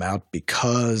seek them out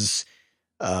because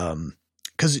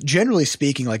generally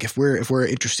speaking, like if we're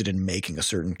interested in making a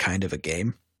certain kind of a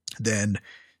game, then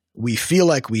we feel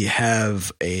like we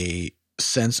have a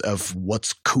sense of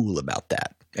what's cool about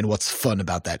that and what's fun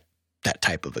about that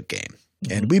type of a game.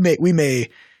 And we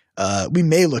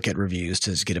may look at reviews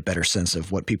to get a better sense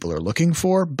of what people are looking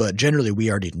for, but generally we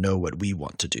already know what we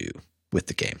want to do with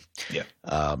the game. Yeah.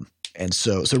 And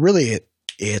so really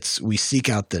we seek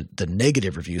out the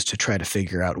negative reviews to try to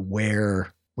figure out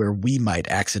where we might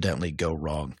accidentally go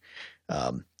wrong.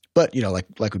 But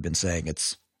like we've been saying,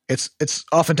 it's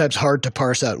oftentimes hard to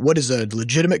parse out what is a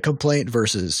legitimate complaint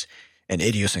versus an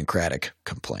idiosyncratic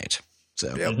complaint.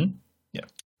 So yeah.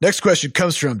 Next question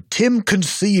comes from Tim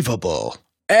Conceivable.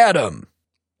 Adam,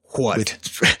 what?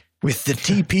 With the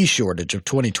TP shortage of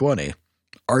 2020,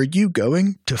 are you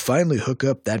going to finally hook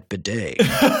up that bidet?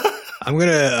 I'm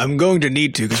going to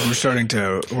need to, because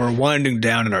we're winding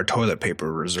down in our toilet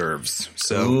paper reserves.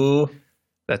 So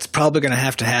that's probably going to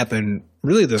have to happen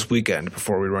really this weekend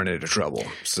before we run into trouble.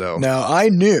 So now I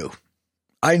knew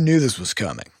this was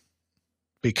coming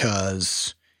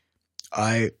because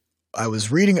I was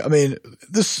reading. I mean,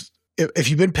 this. If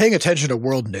you've been paying attention to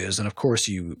world news, and of course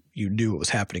you knew what was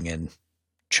happening in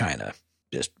China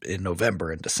just in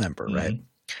November and December, right?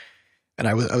 And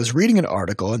I was reading an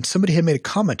article, and somebody had made a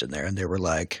comment in there, and they were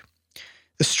like,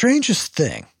 the strangest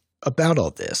thing about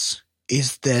all this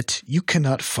is that you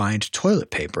cannot find toilet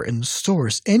paper in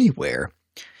stores anywhere,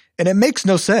 and it makes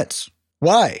no sense.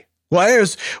 Why? Why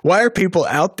are people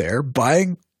out there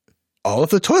buying all of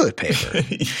the toilet paper?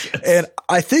 Yes. And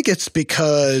I think it's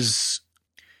because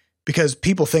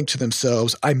people think to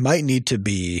themselves, I might need to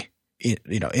be,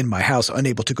 in my house,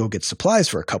 unable to go get supplies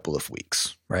for a couple of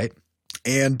weeks, right?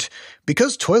 And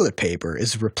because toilet paper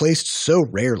is replaced so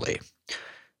rarely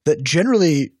that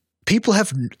generally people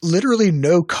have literally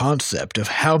no concept of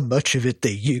how much of it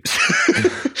they use.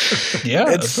 Yeah.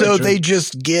 And so they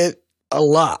just get a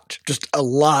lot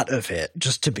of it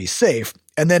just to be safe.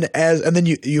 And then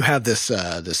you have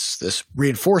this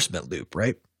reinforcement loop,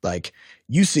 right? Like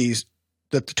you see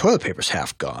that the toilet paper's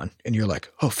half gone and you're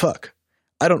like, oh fuck,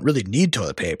 I don't really need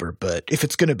toilet paper, but if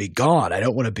it's going to be gone, I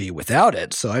don't want to be without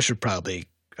it. So I should probably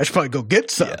go get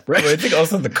some, right? Well, I think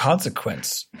also the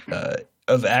consequence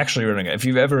of actually running it. If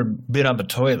you've ever been on the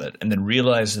toilet and then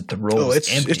realized that the roll is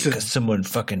empty because someone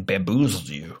fucking bamboozled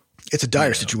you. It's a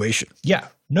dire situation. Yeah,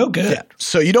 no good. Yeah.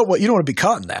 So you don't want to be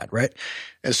caught in that, right?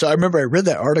 And so I remember I read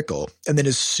that article, and then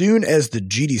as soon as the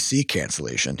GDC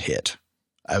cancellation hit,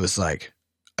 I was like,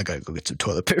 I gotta go get some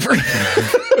toilet paper.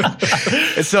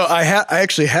 And so I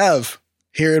actually have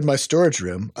here in my storage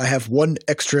room, I have one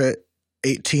extra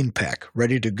 18 pack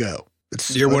ready to go.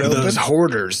 You're one of those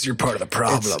hoarders. You're part of the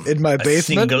problem. It's in my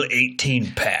basement. A single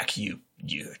 18 pack. You're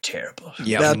terrible.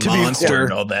 Yeah, monster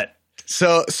and all that.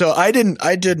 So I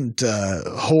didn't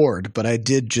hoard, but I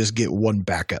did just get one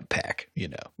backup pack. Yeah,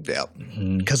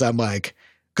 because I'm like,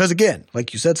 again,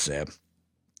 like you said, Sam,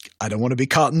 I don't want to be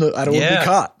caught I don't want to be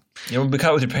caught. You don't want to be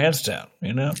caught with your pants down,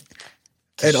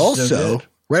 And also,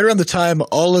 right around the time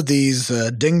all of these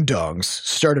ding dongs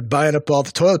started buying up all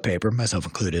the toilet paper, myself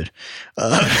included, all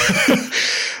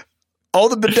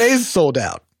the bidets sold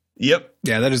out. Yep.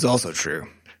 Yeah, that is also true.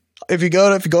 If you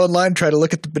go online, try to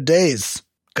look at the bidets.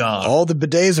 Gone. All the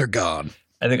bidets are gone.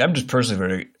 I think I'm just personally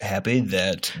very happy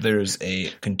that there's a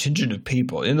contingent of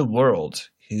people in the world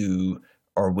who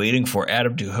are waiting for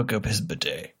Adam to hook up his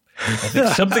bidet. I think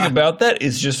something about that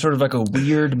is just sort of like a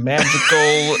weird,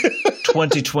 magical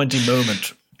 2020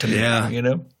 moment to me,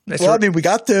 Well, I mean, we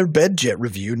got the BedJet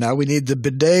review. Now we need the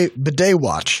bidet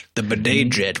watch. The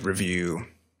bidet jet review.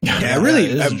 Yeah,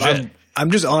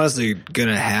 I'm just honestly going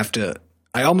to have to –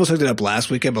 I almost looked it up last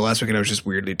weekend, but last weekend I was just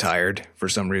weirdly tired for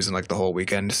some reason, like the whole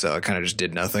weekend. So I kind of just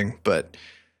did nothing. But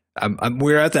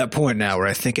we're at that point now where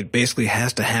I think it basically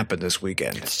has to happen this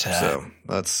weekend. It's time.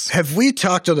 So we've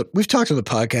talked on the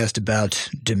podcast about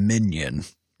Dominion,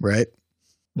 right?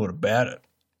 What about it?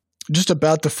 Just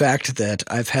about the fact that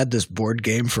I've had this board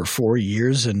game for 4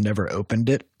 years and never opened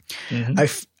it. Mm-hmm.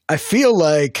 I feel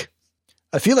like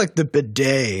the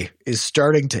bidet is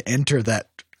starting to enter that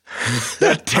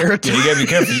territory. You gotta be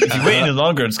careful. If you wait any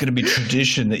longer, it's going to be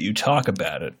tradition that you talk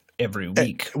about it every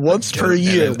week. Once per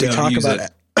year, we talk about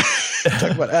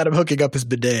Adam hooking up his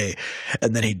bidet,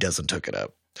 and then he doesn't hook it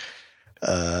up.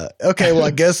 Okay, well,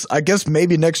 I guess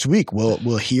maybe next week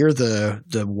we'll hear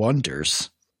the wonders.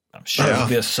 I'm sure it'll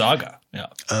be a saga. Yeah,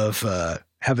 of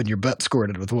having your butt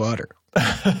squirted with water.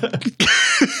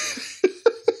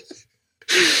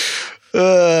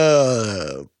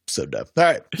 So dumb. All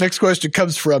right. Next question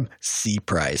comes from C.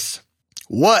 Price.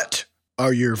 What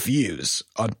are your views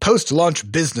on post-launch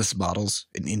business models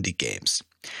in indie games?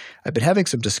 I've been having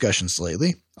some discussions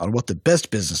lately on what the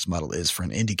best business model is for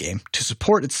an indie game to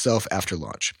support itself after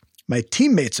launch. My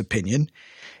teammate's opinion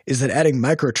is that adding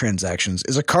microtransactions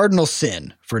is a cardinal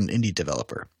sin for an indie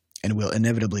developer and will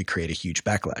inevitably create a huge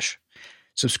backlash.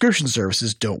 Subscription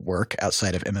services don't work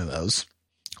outside of MMOs,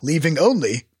 leaving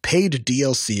only paid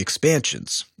DLC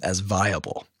expansions as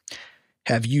viable.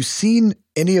 Have you seen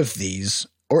any of these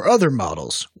or other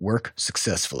models work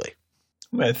successfully?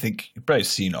 I think you've probably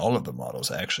seen all of the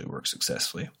models actually work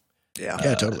successfully. Yeah,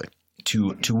 totally.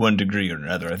 To one degree or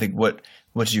another. I think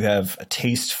what you have a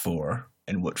taste for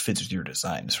and what fits with your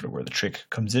design is sort of where the trick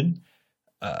comes in.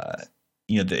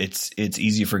 It's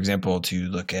easy, for example, to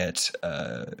look at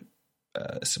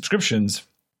subscriptions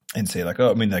and say like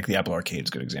the Apple Arcade is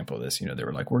a good example of this. They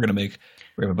were like, we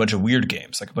have a bunch of weird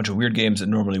games, that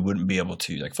normally wouldn't be able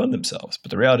to fund themselves.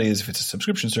 But the reality is, if it's a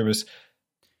subscription service,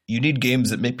 you need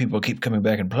games that make people keep coming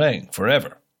back and playing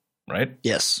forever, right?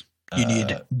 Yes. You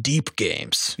need deep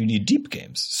games. You need deep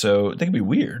games. So they can be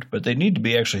weird, but they need to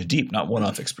be actually deep, not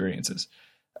one-off experiences.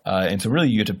 And so really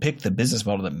you have to pick the business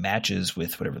model that matches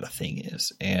with whatever the thing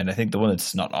is. And I think the one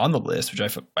that's not on the list,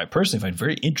 which I personally find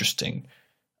very interesting,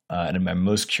 and I'm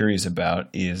most curious about,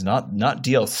 is not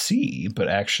DLC, but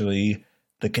actually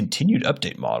the continued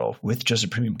update model with just a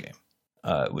premium game,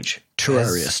 which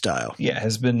Terraria style. Yeah,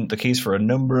 has been the case for a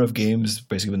number of games.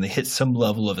 Basically, when they hit some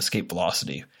level of escape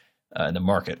velocity in the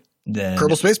market, then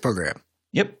Kerbal Space Program.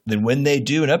 Yep. Then when they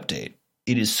do an update,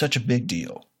 it is such a big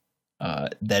deal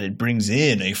that it brings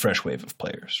in a fresh wave of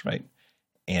players, right?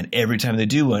 And every time they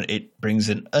do one, it brings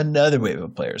in another wave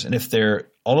of players. And if they're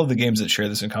all of the games that share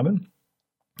this in common,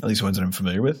 at least ones that I'm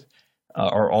familiar with,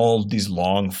 are all these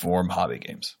long form hobby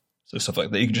games. So stuff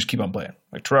like that you can just keep on playing,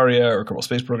 like Terraria or Kerbal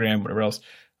Space Program, whatever else.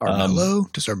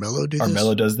 Armello? Does Armello do this?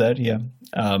 Armello does that, yeah.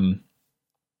 And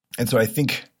so I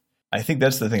think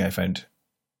that's the thing I find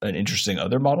an interesting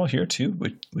other model here too,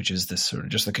 which is this sort of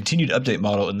just the continued update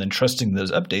model, and then trusting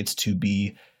those updates to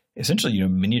be essentially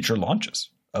miniature launches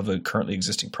of a currently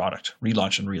existing product,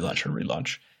 relaunch and relaunch and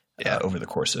relaunch over the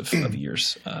course of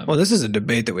years. Well, this is a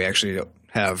debate that we actually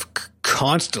have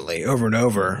constantly over and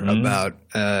over about,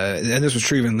 and this was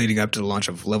true even leading up to the launch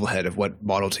of Levelhead, of what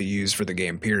model to use for the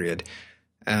game period,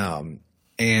 and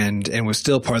was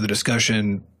still part of the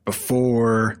discussion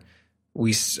before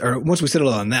once we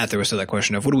settled on that, there was still that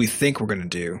question of what do we think we're going to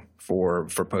do for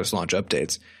post-launch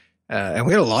updates. And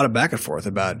we had a lot of back and forth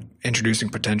about introducing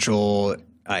potential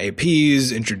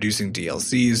IAPs, introducing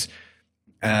DLCs.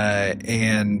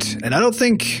 And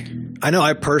I know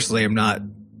I personally I'm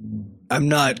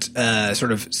not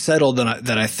sort of settled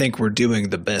that I think we're doing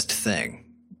the best thing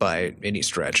by any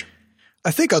stretch.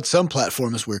 I think on some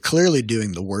platforms we're clearly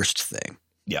doing the worst thing.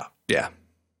 Yeah. Yeah.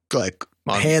 Like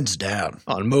hands down.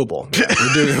 On mobile.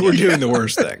 Yeah, we're doing the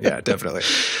worst thing. Yeah, definitely.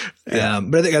 Yeah.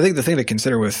 But I think the thing to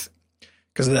consider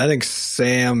because I think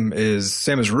Sam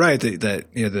is right that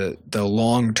you know the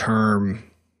long-term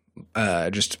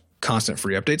just constant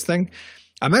free updates thing.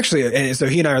 I'm actually, and so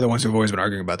he and I are the ones who've always been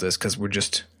arguing about this because we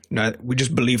just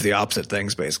believe the opposite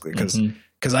things basically.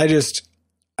 Because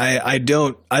I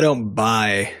don't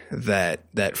buy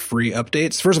that free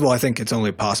updates. First of all, I think it's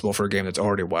only possible for a game that's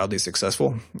already wildly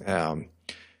successful. And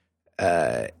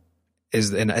I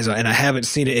haven't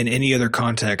seen it in any other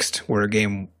context where a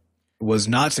game was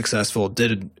not successful.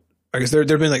 I guess there's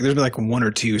been like one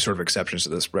or two sort of exceptions to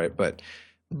this, right?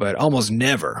 But almost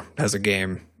never has a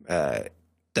game that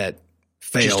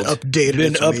failed been updated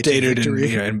and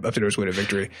updated its way to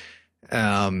victory.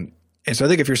 And so I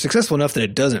think if you're successful enough that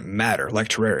it doesn't matter, like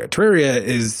Terraria. Terraria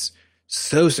is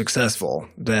so successful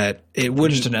that it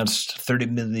wouldn't just announced 30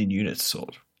 million units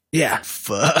sold. Yeah.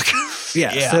 Fuck.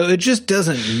 Yeah. So it just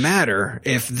doesn't matter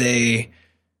if it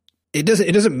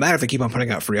doesn't matter if they keep on putting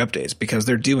out free updates because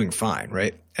they're doing fine,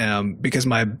 right? Because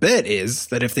my bet is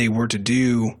that if they were to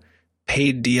do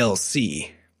paid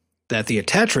DLC, that the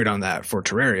attach rate on that for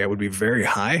Terraria would be very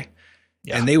high,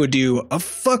 and they would do a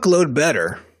fuckload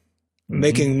better,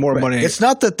 making more money. It's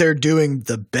not that they're doing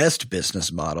the best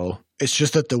business model. It's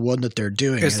just that the one that they're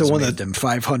doing has made them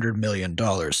 $500 million.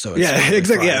 So it's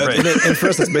exactly. Fine. Yeah, right. And for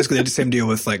us, that's basically the same deal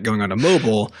with like going on a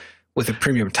mobile with a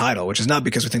premium title, which is not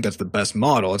because we think that's the best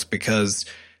model. It's because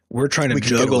we're trying to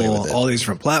juggle all these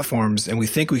different platforms, and we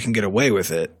think we can get away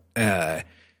with it.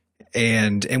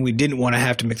 And we didn't want to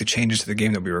have to make the changes to the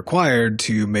game that we required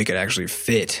to make it actually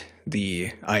fit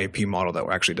the IAP model that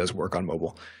actually does work on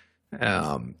mobile.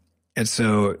 And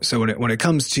so when it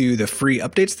comes to the free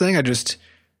updates thing,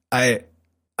 I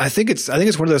think it's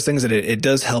one of those things that it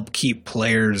does help keep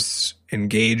players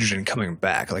engaged and coming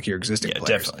back, like your existing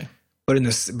players. Definitely.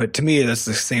 But to me, that's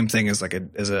the same thing as a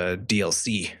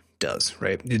DLC does,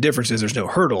 right? The difference is there's no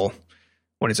hurdle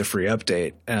when it's a free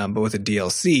update. But with a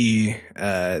DLC,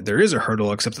 there is a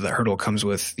hurdle, except that hurdle comes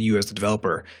with you as the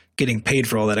developer getting paid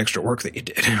for all that extra work that you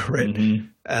did, right? Mm-hmm.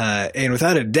 And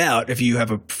without a doubt, if you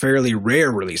have a fairly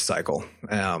rare release cycle,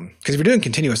 because if you're doing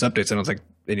continuous updates, I don't think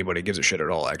anybody gives a shit at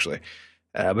all, actually.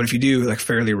 But if you do like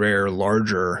fairly rare,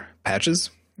 larger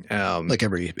patches, like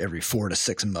every 4 to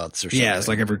 6 months or something. Yeah, it's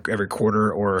like every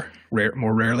quarter or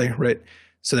more rarely, right?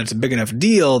 So that's a big enough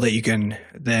deal that you can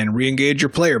then re-engage your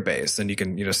player base, and you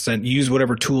can use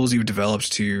whatever tools you've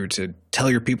developed to tell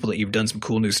your people that you've done some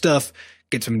cool new stuff,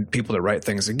 get some people to write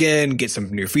things again, get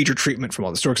some new feature treatment from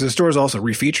all the stores, because the stores also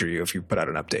refeature you if you put out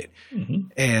an update. Mm-hmm.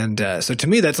 And so to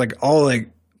me, that's like all like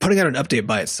putting out an update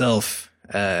by itself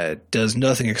does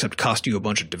nothing except cost you a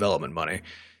bunch of development money.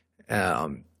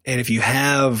 And if you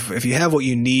have what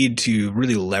you need to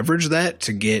really leverage that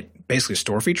to get basically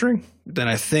store featuring, then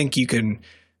I think you can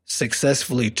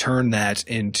successfully turn that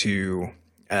into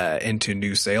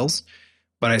new sales.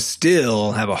 But I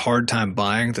still have a hard time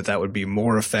buying that would be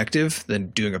more effective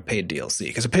than doing a paid DLC,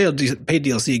 because a paid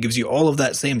DLC gives you all of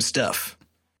that same stuff,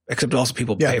 except also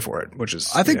people pay for it, which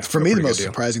is I think for me the most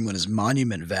surprising one is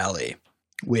Monument Valley,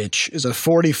 which is a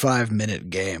 45-minute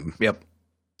game. Yep.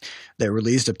 They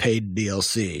released a paid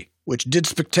DLC, which did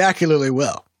spectacularly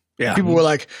well. Yeah. People were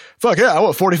like, fuck yeah, I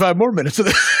want 45 more minutes of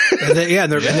this.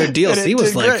 And their DLC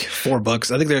was like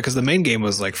 $4. I think because the main game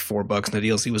was like $4 and the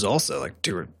DLC was also like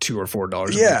 $2 or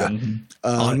 $4. Yeah.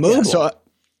 On mobile. Yeah,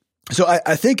 so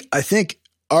I think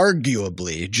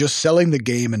arguably just selling the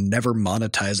game and never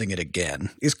monetizing it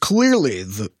again is clearly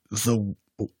the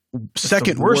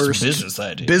second worst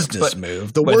business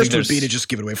move. The worst would be to just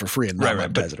give it away for free and not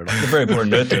monetize it at all. The very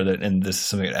important note there, and this is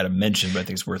something that Adam mentioned, but I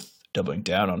think it's worth doubling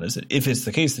down on, is that if it's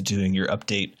the case that doing your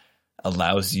update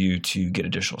allows you to get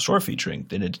additional store featuring,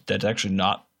 then that's actually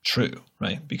not true,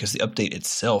 right? Because the update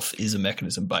itself is a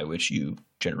mechanism by which you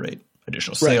generate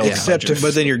additional sales. Right,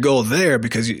 but then your goal there,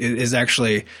 because it is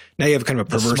actually, now you have kind of a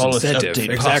perverse incentive.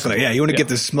 Exactly. Possible. Yeah. You want to get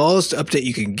the smallest update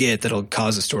you can get that'll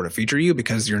cause a store to feature you,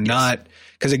 because you're not,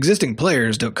 because existing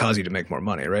players don't cause you to make more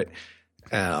money, right?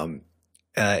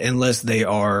 Unless they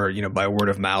are, by word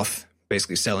of mouth,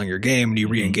 basically selling your game, and you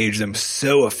re-engage them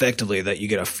so effectively that you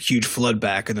get a huge flood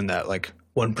back, and then that like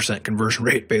 1% conversion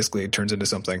rate basically turns into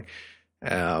something.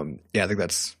 I think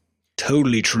that's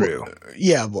totally true.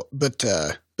 But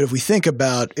if we think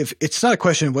about, if it's not a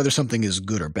question of whether something is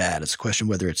good or bad, it's a question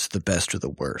whether it's the best or the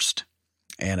worst.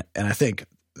 And I think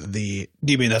do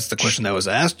you mean that's the question that was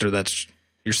asked, or that's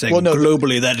you're saying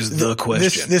globally that is the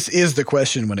question? This is the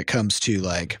question when it comes to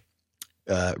like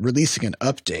releasing an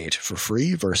update for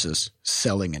free versus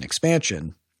selling an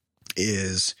expansion.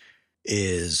 Is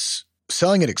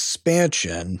selling an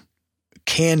expansion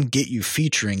can get you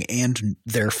featuring and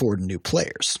therefore new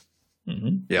players,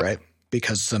 right?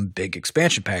 Because some big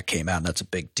expansion pack came out and that's a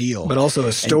big deal. But also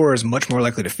a store is much more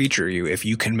likely to feature you if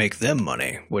you can make them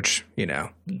money, which,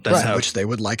 that's how, which they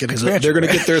would like an expansion. They're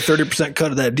going to get their 30%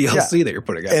 cut of that DLC that you're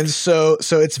putting out. And so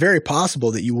it's very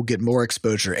possible that you will get more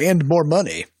exposure and more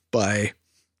money by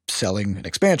selling an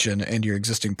expansion, and your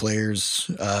existing players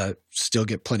still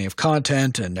get plenty of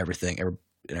content and everything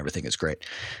is great.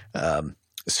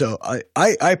 So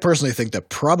I personally think that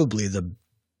probably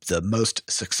the most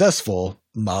successful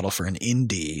model for an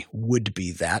indie would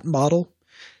be that model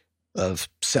of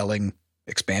selling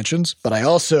expansions. But I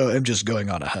also am just going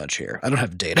on a hunch here. I don't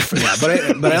have data for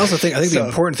that. But I also think the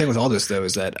important thing with all this though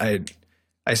is that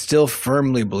I still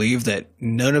firmly believe that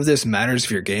none of this matters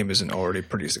if your game isn't already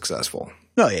pretty successful.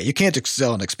 No, yeah, you can't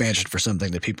sell an expansion for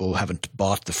something that people haven't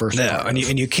bought the first time.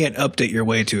 And you can't update your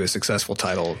way to a successful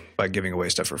title by giving away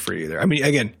stuff for free either. I mean,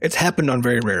 again, it's happened on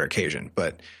very rare occasion,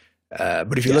 but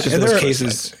if you look at those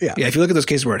cases, if you look at those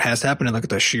cases where it has happened and look at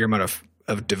the sheer amount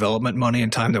of development money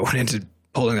and time that went into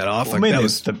pulling that off, the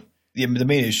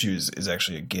main issue is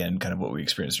actually again kind of what we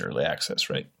experienced in early access,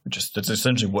 right? That's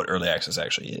essentially what early access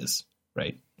actually is,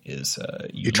 right?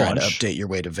 You're trying to update your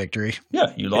way to victory.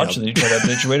 Yeah, you launch and then you try to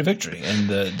update your way to victory. And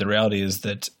the reality is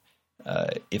that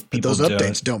if people those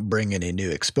updates don't bring any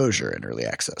new exposure in early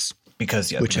access,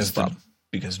 because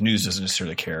news doesn't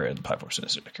necessarily care and the platforms don't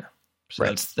necessarily care. So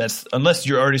that's unless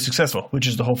you're already successful, which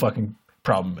is the whole fucking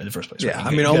problem in the first place. Yeah, right?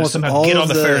 I mean, almost all get on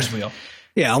the Ferris wheel.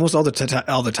 Yeah, almost all the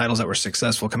titles that were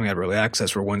successful coming out of early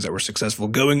access were ones that were successful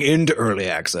going into early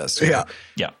access. Yeah.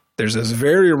 There's those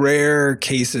very rare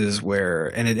cases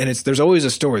where, there's always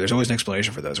a story. There's always an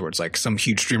explanation for those where it's like some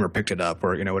huge streamer picked it up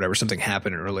or, whatever, something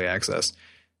happened in early access.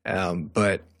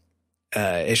 But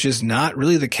it's just not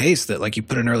really the case that like you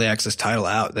put an early access title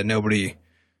out that nobody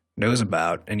knows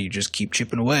about and you just keep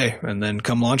chipping away. And then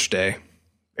come launch day,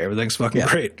 everything's fucking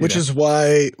great. Which is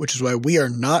why we are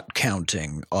not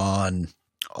counting on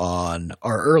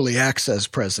our early access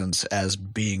presence as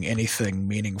being anything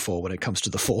meaningful when it comes to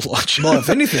the full launch. Well, if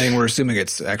anything, we're assuming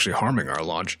it's actually harming our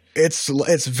launch. It's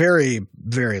very,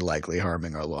 very likely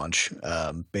harming our launch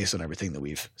based on everything that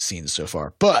we've seen so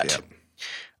far. But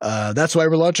that's why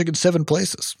we're launching in 7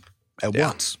 places at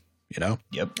once.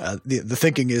 Yep. The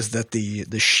thinking is that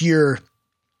the sheer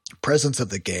presence of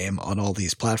the game on all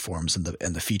these platforms and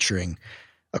the featuring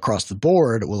across the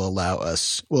board will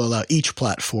allow each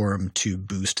platform to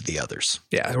boost the others.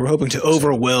 Yeah, we're hoping to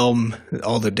overwhelm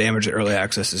all the damage that early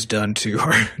access has done to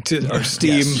our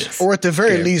Steam, or at the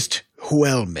very least,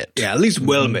 whelm it. Yeah, at least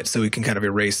whelm it, so we can kind of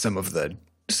erase some of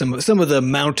the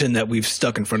mountain that we've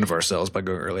stuck in front of ourselves by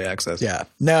going early access. Yeah.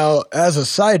 Now, as a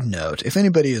side note, if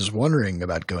anybody is wondering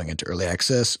about going into early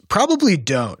access, probably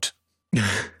don't.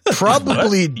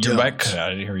 Probably don't. Your mic cut out. I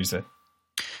didn't hear what you said.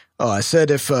 Oh, I said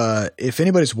if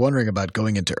anybody's wondering about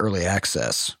going into early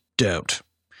access, don't.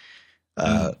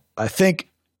 I think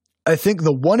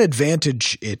the one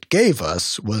advantage it gave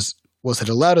us was it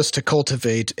allowed us to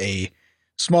cultivate a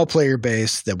small player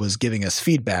base that was giving us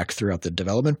feedback throughout the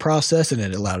development process, and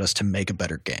it allowed us to make a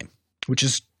better game, which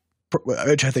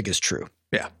I think is true.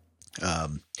 Yeah.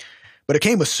 But it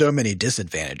came with so many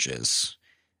disadvantages.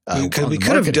 We could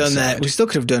have done that. We still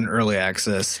could have done early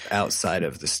access outside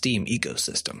of the Steam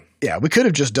ecosystem. Yeah, we could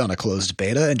have just done a closed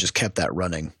beta and just kept that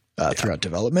running throughout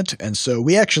development. And so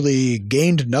we actually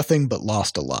gained nothing but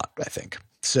lost a lot, I think.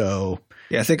 So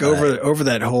yeah, I think over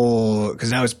that whole,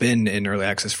 because now it's been in early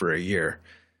access for a year,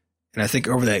 and I think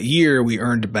over that year we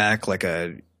earned back like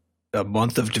a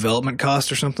month of development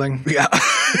cost or something. Yeah,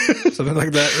 something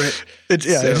like that, right?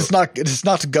 It's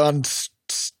not gone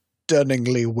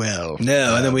stunningly well.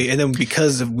 No, and then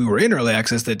because we were in early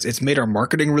access, it's made our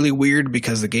marketing really weird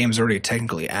because the game's already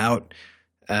technically out.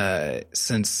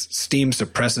 Since Steam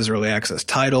suppresses early access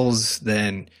titles,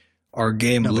 then our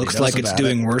game looks like it's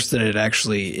doing worse than it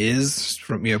actually is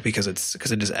because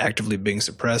it is actively being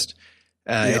suppressed.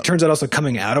 It turns out also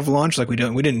coming out of launch, like we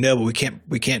didn't know, but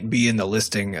we can't be in the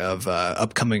listing of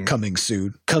upcoming coming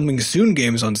soon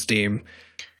games on Steam.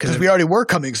 Because we already were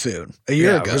coming soon a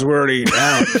year ago. Because we're already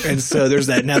out. And so there's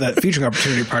that featuring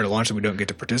opportunity prior to launch that we don't get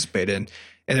to participate in.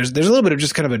 And there's a little bit of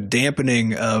just kind of a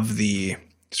dampening of the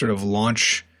sort of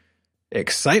launch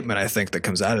excitement, I think, that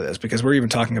comes out of this, because we're even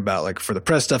talking about, like, for the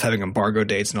press stuff, having embargo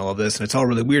dates and all of this, and it's all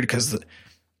really weird because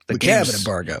we have an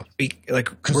embargo. We're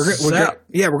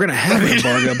gonna have an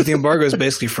embargo, but the embargo is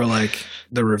basically for like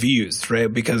the reviews,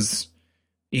 right? Because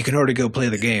you can already go play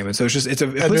the game, and so it's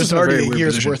there's already a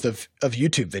year's worth of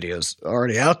YouTube videos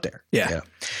already out there. Yeah.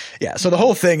 So the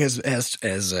whole thing is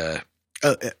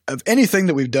of anything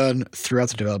that we've done throughout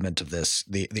the development of this,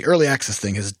 the early access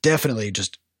thing has definitely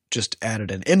just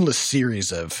added an endless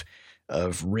series of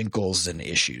wrinkles and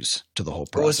issues to the whole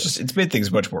process. Well, it's made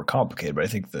things much more complicated, but I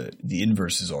think the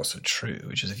inverse is also true,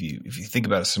 which is if you think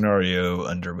about a scenario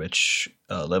under which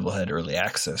Levelhead early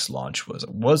access launch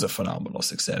was a phenomenal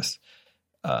success,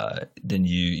 then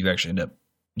you actually end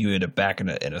up back in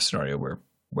a scenario where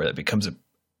that becomes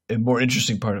a more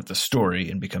interesting part of the story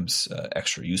and becomes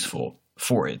extra useful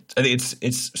for it. I think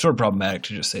it's sort of problematic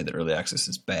to just say that early access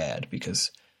is bad,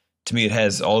 because to me, it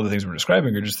has all of the things we're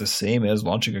describing are just the same as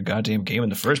launching a goddamn game in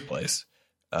the first place.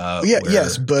 But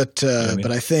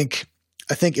I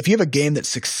think if you have a game that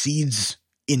succeeds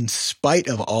in spite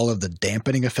of all of the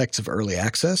dampening effects of early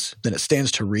access, then it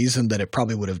stands to reason that it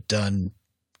probably would have done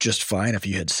just fine if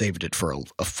you had saved it for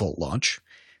a full launch.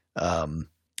 And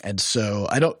so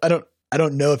I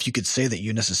don't know if you could say that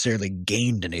you necessarily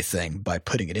gained anything by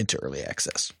putting it into early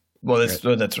access. Well, that's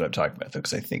what I'm talking about, though,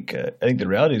 because I think the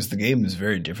reality is the game is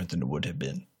very different than it would have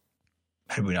been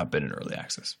had we not been in early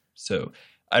access. So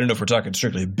I don't know if we're talking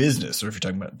strictly business or if you're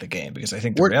talking about the game, because I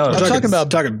think the reality is I'm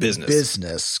talking business.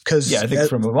 Business, because I think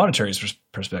from a monetary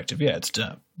perspective, it's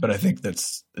dumb. But I think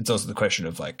it's also the question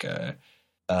of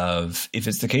of if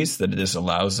it's the case that this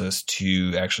allows us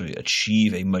to actually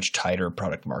achieve a much tighter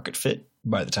product market fit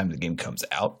by the time the game comes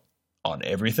out on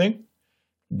everything,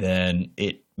 then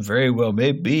it very well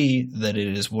may be that it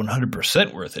is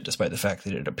 100% worth it, despite the fact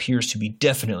that it appears to be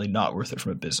definitely not worth it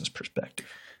from a business perspective.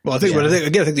 Well, I think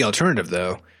the alternative,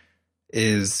 though,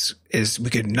 is we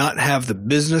could not have the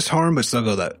business harm, but still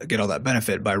get all that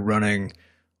benefit by running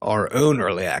our own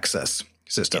early access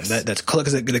system. Yes. That's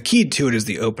because the key to it is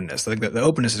the openness. I think that the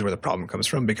openness is where the problem comes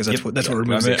from, because that's what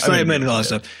removes the excitement and all that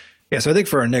stuff. Yeah, so I think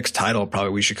for our next title,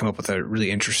 probably we should come up with a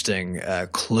really interesting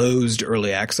closed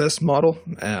early access model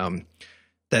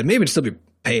that maybe still be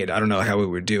paid. I don't know how we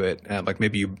would do it. Like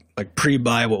maybe you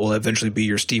pre-buy what will eventually be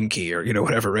your Steam key, or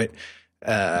whatever, right?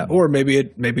 Or maybe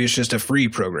it's just a free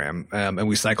program, and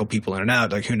we cycle people in and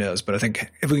out. Like, who knows? But I think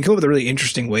if we can come up with a really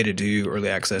interesting way to do early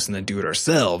access and then do it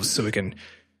ourselves, so we can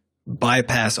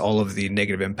bypass all of the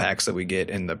negative impacts that we get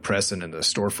in the press and in the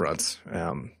storefronts,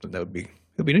 that would be.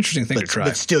 It'll be an interesting thing to try,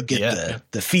 but still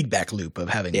get the feedback loop of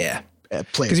having players.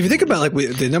 Because if you think about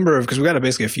the number of, because we got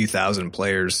basically a few thousand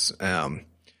players in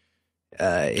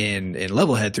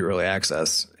Levelhead through early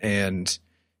access, and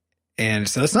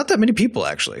so that's not that many people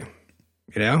actually,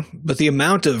 But the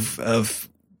amount of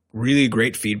really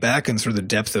great feedback and sort of the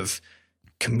depth of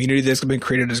community that's been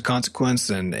created as a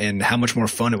consequence, and how much more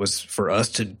fun it was for us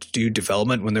to do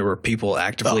development when there were people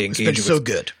actively engaging. It's been so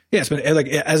good. Yeah, it's been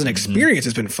as an experience,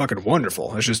 it's been fucking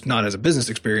wonderful. It's just not as a business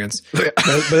experience. but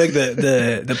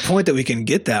the point that we can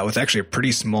get that with actually a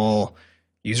pretty small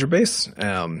user base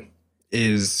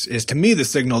is to me the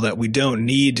signal that we don't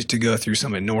need to go through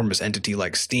some enormous entity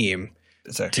like Steam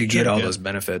to get all those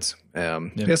benefits. So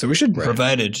we should,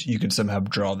 provided you can somehow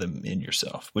draw them in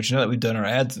yourself. Which, now that we've done our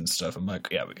ads and stuff, I'm like,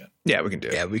 we can. Yeah, we can do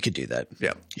it. Yeah, we could do that.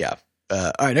 Yeah.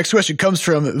 All right, next question comes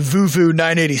from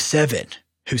Vuvu987,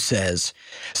 who says,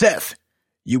 Seth,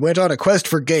 you went on a quest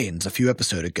for gains a few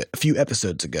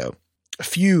episodes ago. A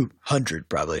few hundred,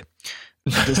 probably,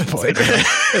 at this point.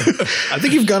 I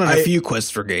think you've gone on a few quests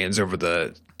for gains over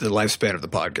the lifespan of the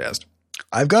podcast.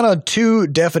 I've gone on 2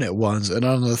 definite ones, and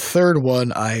on the third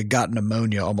one, I got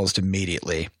pneumonia almost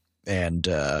immediately, and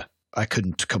I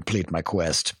couldn't complete my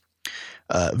quest.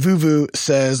 Vuvu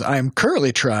says, I'm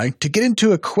currently trying to get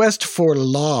into a quest for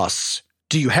loss.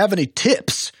 Do you have any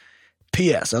tips?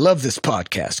 P.S. I love this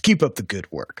podcast. Keep up the good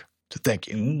work. So thank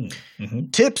you. Mm-hmm.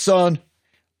 Tips on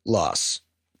loss.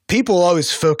 People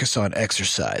always focus on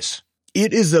exercise.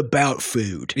 It is about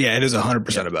food. Yeah, it is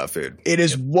 100% about food. It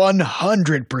is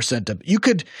 100%. You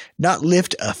could not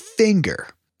lift a finger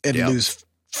and lose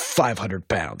 500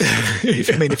 pounds.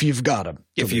 If you've got them.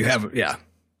 If you have,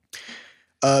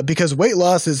 because weight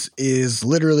loss is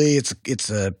literally it's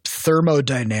a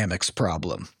thermodynamics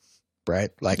problem,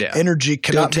 right? Energy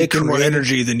cannot take more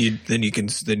energy than you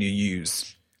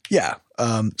use. Yeah.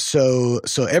 So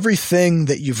everything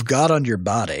that you've got on your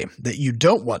body that you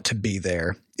don't want to be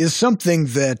there is something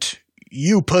that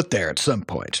you put there at some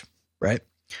point, right?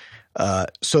 I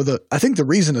think the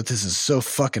reason that this is so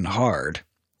fucking hard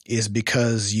is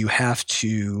because you have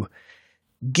to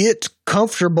get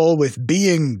comfortable with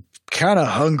being kind of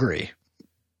hungry.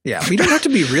 Yeah, you don't have to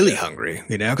be really hungry,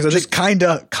 because just kind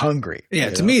of hungry. Yeah,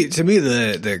 to me,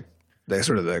 the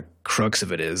sort of the crux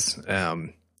of it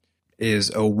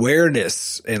is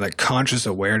awareness and like conscious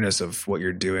awareness of what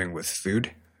you're doing with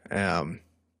food,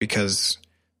 because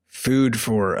food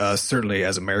for us, certainly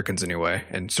as Americans anyway,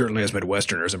 and certainly as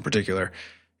Midwesterners in particular,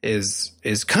 is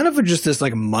kind of just this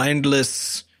like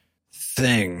mindless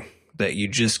thing that you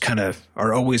just kind of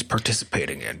are always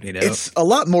participating in. It's a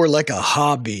lot more like a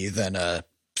hobby than a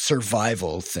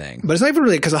survival thing. But it's not even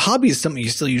really, because a hobby is something you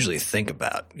still usually think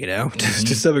about,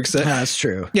 to some extent. That's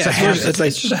true. Yeah,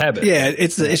 it's just a habit. Yeah,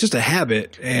 it's just a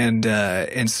habit, and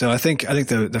so I think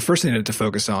the first thing to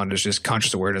focus on is just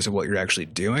conscious awareness of what you're actually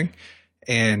doing,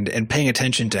 and paying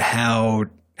attention to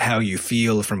how you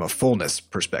feel from a fullness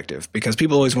perspective, because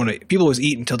people always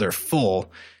eat until they're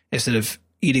full instead of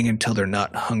eating until they're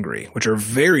not hungry, which are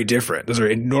very different. Those are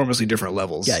enormously different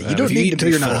levels. Yeah, you don't need eat to until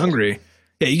be you're full. not hungry.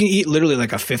 Yeah, you can eat literally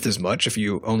like a fifth as much if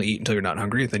you only eat until you're not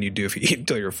hungry than you do if you eat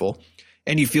until you're full,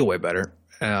 and you feel way better.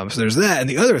 So there's that. And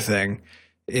the other thing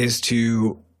is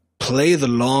to play the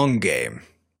long game,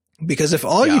 because if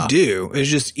all you do is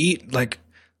just eat like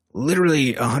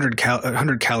literally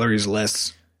 100 calories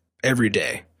less every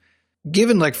day,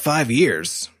 given like 5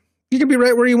 years, you can be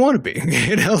right where you want to be.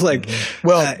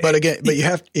 But again,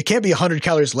 it can't be 100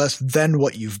 calories less than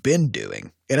what you've been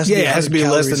doing. It has to be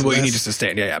less than what you need to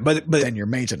sustain. Yeah. But than your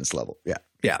maintenance level. Yeah.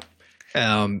 Yeah.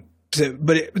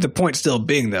 The point still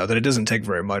being, though, that it doesn't take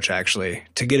very much actually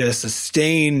to get a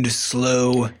sustained,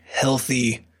 slow,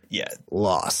 healthy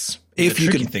loss. If you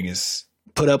can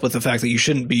put up with the fact that you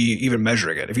shouldn't be even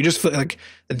measuring it. If you just like,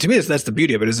 to me, that's the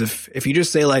beauty of it, is if you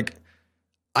just say like,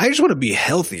 I just want to be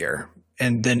healthier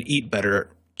and then eat better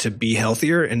to be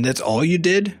healthier, and that's all you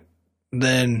did,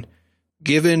 then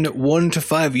given 1 to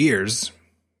 5 years,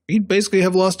 you basically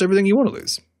have lost everything you want to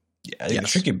lose. Yeah, I think the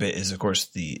tricky bit is, of course,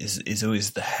 is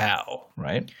always the how,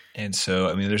 right? And so,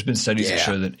 I mean, there's been studies that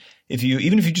show that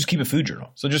even if you just keep a food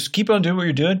journal, so just keep on doing what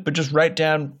you're doing, but just write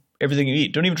down everything you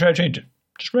eat. Don't even try to change it.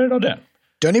 Just write it all down.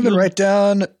 Don't even write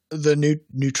down the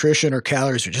nutrition or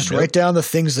calories. Just write down the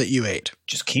things that you ate.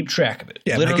 Just keep track of it.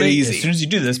 Yeah, literally, make it easy. As soon as you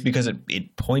do this, because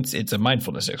it's a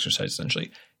mindfulness exercise,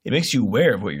 essentially. It makes you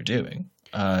aware of what you're doing.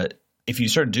 If you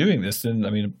start doing this, then,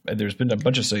 I mean, there's been a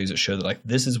bunch of studies that show that like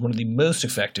this is one of the most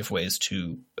effective ways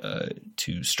to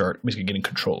start basically getting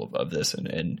control of this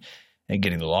and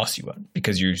getting the loss you want,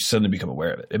 because you suddenly become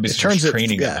aware of it. It turns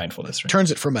training that mindfulness. Right? Turns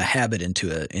it from a habit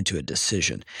into a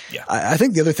decision. Yeah. I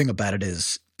think the other thing about it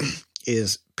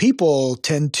is people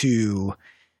tend to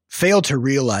fail to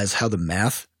realize how the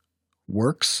math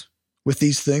works with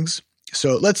these things.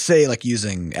 So let's say, like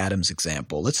using Adam's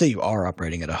example, let's say you are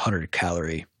operating at a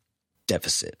 100-calorie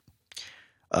deficit.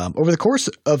 Over the course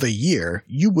of a year,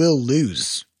 you will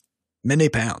lose many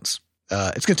pounds.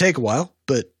 It's going to take a while,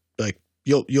 but like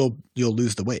you'll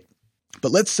lose the weight.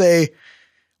 But let's say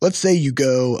you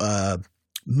go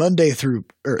Sunday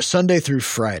through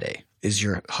Friday is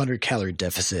your 100-calorie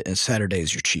deficit, and Saturday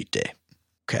is your cheat day.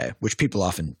 Okay, which people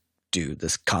often do,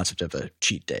 this concept of a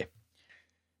cheat day.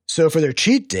 So for their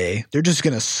cheat day, they're just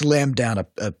going to slam down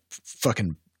a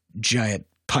fucking giant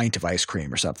pint of ice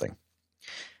cream or something,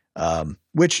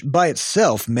 which by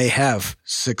itself may have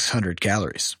 600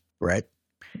 calories, right?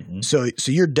 Mm-hmm.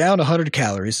 So you're down 100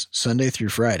 calories Sunday through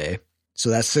Friday, so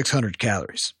that's 600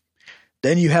 calories.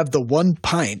 Then you have the one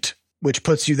pint, which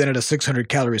puts you then at a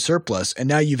 600-calorie surplus, and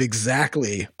now you've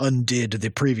exactly undid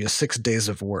the previous 6 days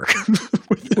of work.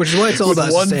 Which is why it's all about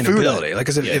sustainability. Like,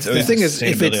 if the thing is,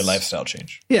 if it's a lifestyle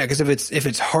change. Yeah, because if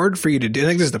it's hard for you to do, I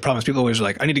think this is the problem. Is people always are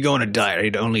like, I need to go on a diet. I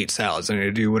need to only eat salads. I need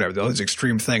to do whatever. All these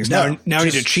extreme things. Now I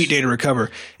need a cheat day to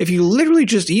recover. If you literally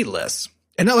just eat less,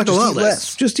 and not like a lot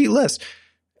less, just eat less.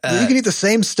 You can eat the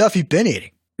same stuff you've been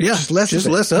eating. Yeah, just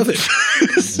less of it.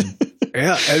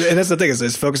 Yeah, and that's the thing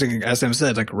is focusing, as Sam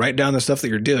said, like write down the stuff that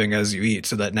you're doing as you eat,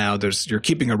 so that now you're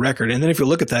keeping a record. And then if you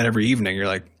look at that every evening, you're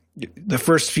like, the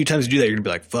first few times you do that, you're gonna be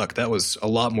like, "Fuck, that was a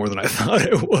lot more than I thought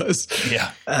it was."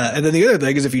 Yeah. And then the other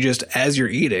thing is, if you just, as you're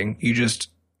eating, you just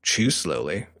chew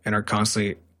slowly and are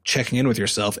constantly checking in with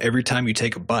yourself every time you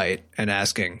take a bite and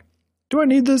asking, "Do I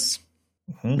need this?"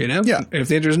 Mm-hmm. Yeah. And if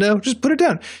the answer is no, just put it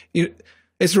down.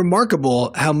 It's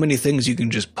remarkable how many things you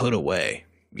can just put away.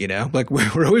 Like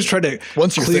we're always trying to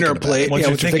clean our plate. Once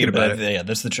you're thinking about it, yeah,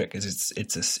 that's the trick. Is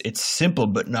it's simple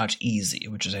but not easy,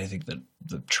 which is I think the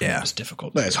tremendous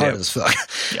difficult. No, it's hard as fuck.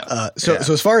 Yeah. So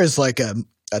as far as like a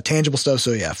tangible stuff,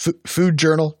 so yeah, food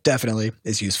journal definitely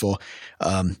is useful.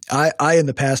 I in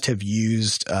the past have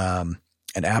used an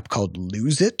app called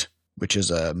Lose It, which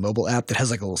is a mobile app that has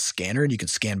like a little scanner, and you can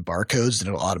scan barcodes, and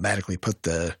it'll automatically put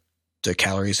the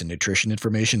calories and nutrition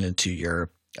information into your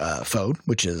phone,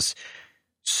 which is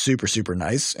super, super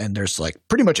nice. And there's like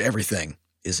pretty much everything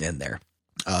is in there.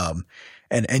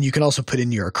 And you can also put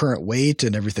in your current weight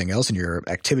and everything else, and your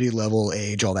activity level,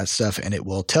 age, all that stuff, and it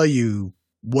will tell you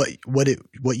what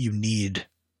you need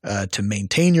to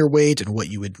maintain your weight, and what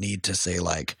you would need to, say,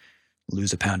 like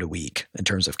lose a pound a week in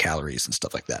terms of calories and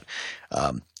stuff like that.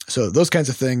 So those kinds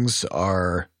of things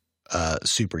are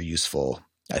super useful,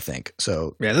 I think.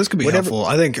 So yeah, this could be helpful.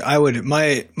 I think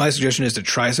my suggestion is to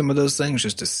try some of those things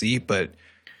just to see, but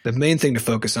the main thing to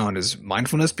focus on is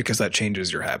mindfulness, because that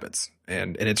changes your habits.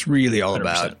 And it's really all 100%.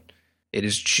 About, it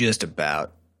is just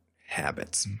about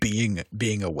habits.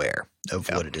 Being aware of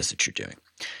what it is that you're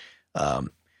doing.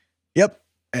 Yep.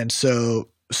 And so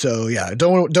yeah,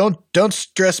 don't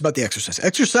stress about the exercise.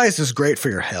 Exercise is great for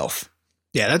your health.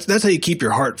 Yeah, that's how you keep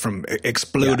your heart from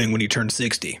exploding when you turn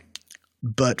 60.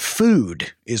 But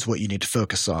food is what you need to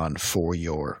focus on for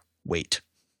your weight.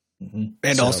 Mm-hmm.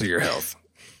 And also your health.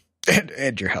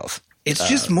 And your health. It's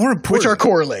just more important. Which are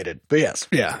correlated, but yes.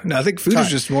 Yeah. No, I think food is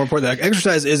just more important. Like,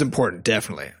 exercise is important,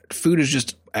 definitely. Food is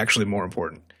just actually more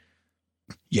important.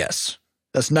 Yes.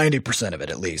 That's 90% of it,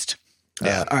 at least.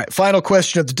 Yeah. All right. Final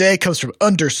question of the day comes from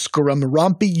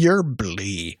 _Rumpy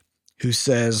who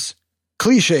says,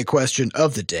 cliche question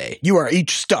of the day. You are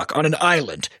each stuck on an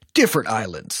island. Different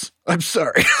islands. I'm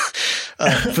sorry.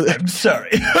 I'm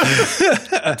sorry.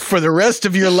 For the rest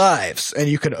of your lives, and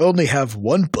you can only have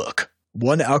one book,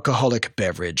 one alcoholic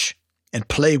beverage, and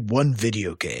play one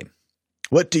video game.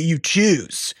 What do you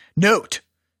choose? Note,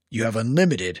 you have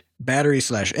unlimited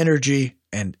battery/energy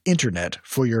and internet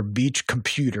for your beach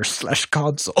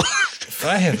computer/console. If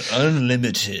I have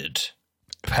unlimited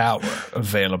power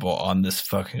available on this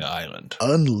fucking island.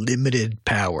 Unlimited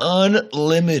power.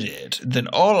 Unlimited. Then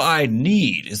all I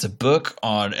need is a book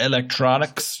on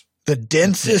electronics. The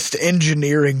densest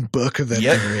engineering book that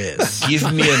there is.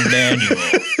 Give me a manual,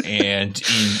 and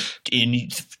in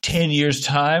 10 years'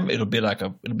 time, it'll be like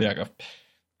a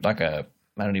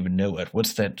I don't even know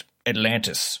what's that.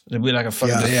 Atlantis. It'd be like a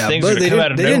fucking thing that come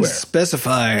out of nowhere. They didn't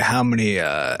specify how many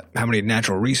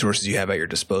natural resources you have at your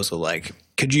disposal. Like,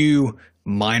 could you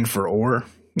mine for ore?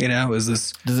 You know,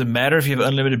 does it matter if you have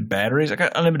unlimited batteries? I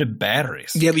got unlimited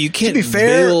batteries. Yeah, but you can't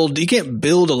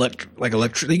build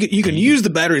electric. You can use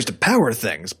the batteries to power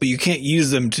things, but you can't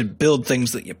use them to build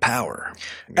things that you power.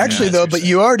 Actually, though, but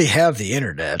you already have the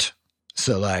internet.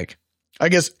 So, like, I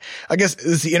guess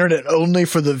is the internet only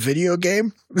for the video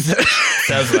game?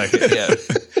 Sounds like it, yeah.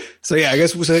 So yeah, I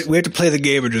guess we have to play the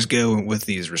game and just go with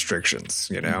these restrictions,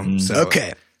 you know? Mm-hmm. So,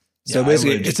 okay. So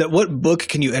basically, it's that what book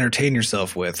can you entertain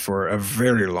yourself with for a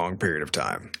very long period of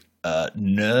time?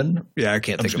 None. Yeah, I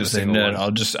can't think of a single one.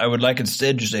 I would like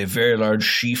instead just a very large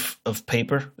sheaf of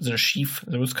paper. Is it a sheaf?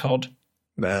 Is that what it's called?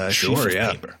 Sure,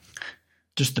 yeah. Paper.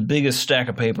 Just the biggest stack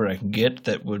of paper I can get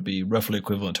that would be roughly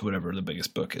equivalent to whatever the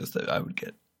biggest book is that I would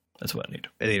get. That's what I need.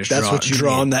 And you just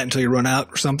draw on that until you run out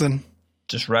or something?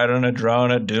 Just write on it, draw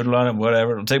on it, doodle on it,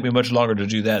 whatever. It'll take me much longer to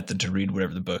do that than to read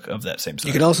whatever the book of that same size.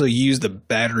 You can also use the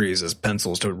batteries as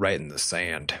pencils to write in the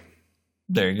sand.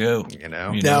 There you go. You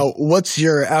know? Now, what's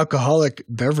your alcoholic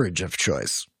beverage of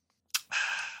choice?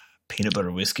 Peanut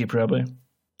butter whiskey, probably,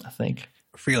 I think.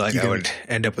 I feel like I would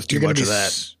end up with too much of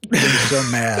that. You're going to be so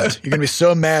mad. You're going to be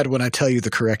so mad when I tell you the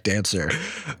correct answer.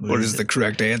 What is the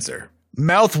correct answer?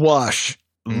 Mouthwash.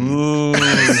 Ooh.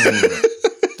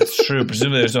 That's true.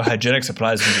 Presumably there's no hygienic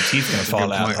supplies and your teeth are going to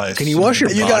fall out. Can you wash your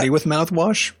body with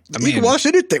mouthwash? You can wash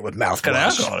anything with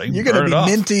mouthwash. You're going to be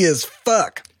minty as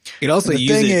fuck. You can also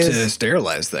use it to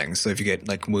sterilize things. So if you get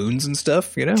like wounds and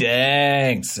stuff, you know?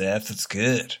 Dang, Seth, that's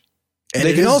good. And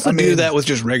they can also do that with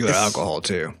just regular alcohol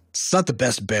too. It's not the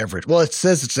best beverage. Well, it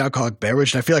says it's an alcoholic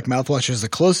beverage, and I feel like mouthwash is the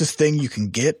closest thing you can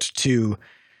get to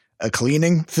a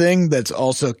cleaning thing that's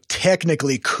also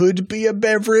technically could be a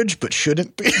beverage, but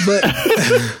shouldn't be.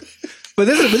 But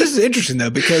this is interesting though,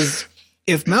 because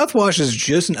if mouthwash is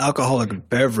just an alcoholic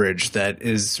beverage that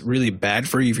is really bad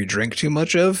for you if you drink too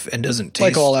much of and doesn't taste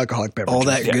like all alcoholic beverages, all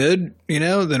that good, you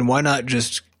know, then why not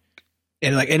just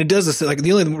and it does this, like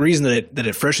the only reason that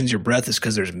it freshens your breath is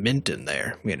because there's mint in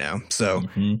there, you know. So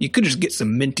you could just get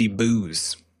some minty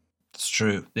booze. It's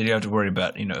true. Then you have to worry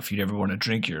about, you know, if you ever want to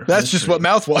drink your. That's just what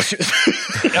mouthwash is.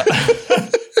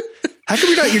 How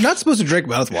come you're not supposed to drink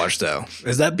mouthwash though?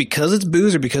 Is that because it's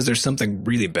booze or because there's something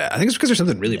really bad? I think it's because there's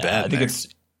something really bad. I think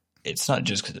it's not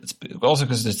just because it's booze. Also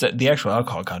because the actual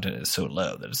alcohol content is so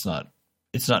low that it's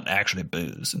not actually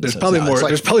booze. There's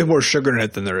probably more sugar in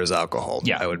it than there is alcohol.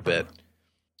 Yeah, I would bet.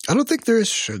 I don't think there is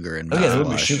sugar in mouthwash. Oh, yeah, there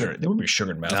would be sugar. There would be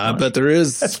sugar in mouthwash. I bet there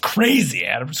is. That's crazy,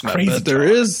 Adam. It's crazy. I bet there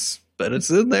is. Bet it's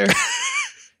in there.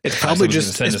 It's probably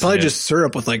just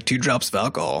syrup with like 2 drops of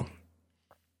alcohol.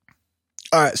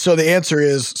 All right, so the answer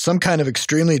is some kind of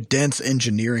extremely dense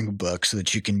engineering book so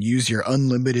that you can use your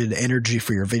unlimited energy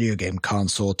for your video game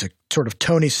console to sort of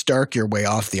Tony Stark your way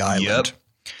off the island. Yep.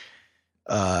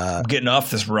 I'm getting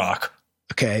off this rock.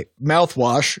 Okay,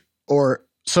 mouthwash or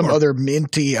some other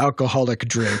minty alcoholic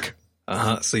drink.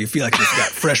 So you feel like you've got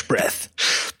fresh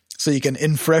breath. So you can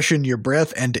infreshen your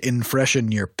breath and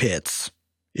infreshen your pits,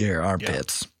 your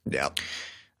armpits. Yeah.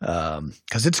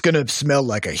 Because it's going to smell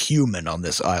like a human on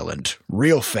this island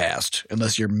real fast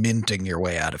unless you're minting your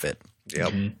way out of it. Yep.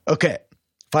 Mm-hmm. Okay.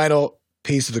 Final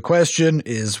piece of the question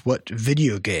is, what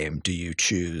video game do you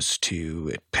choose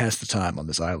to pass the time on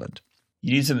this island?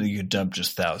 You need something you could dump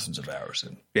just thousands of hours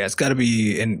in. Yeah, it's got to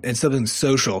be in something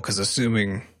social, because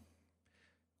assuming –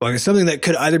 well, it's something that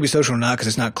could either be social or not, because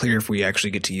it's not clear if we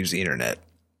actually get to use the internet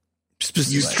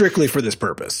strictly for this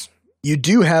purpose. You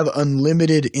do have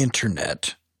unlimited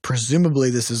internet. Presumably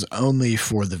this is only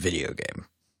for the video game.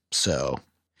 So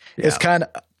it's kind of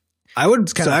 – I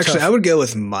would go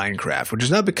with Minecraft, which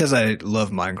is not because I love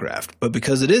Minecraft, but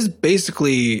because it is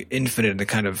basically infinite in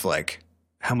kind of like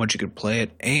how much you could play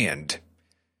it, and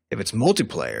if it's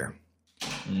multiplayer,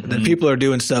 then people are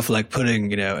doing stuff like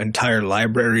putting, entire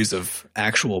libraries of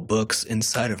actual books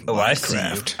inside of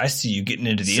Minecraft. I see you getting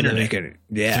into the internet through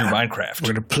Minecraft.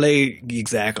 We're going to play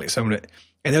exactly. So and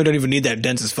then we don't even need that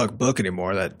dense as fuck book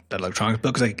anymore, that electronics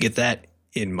book, because I could get that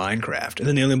in Minecraft. And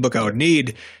then the only book I would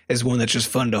need is one that's just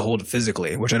fun to hold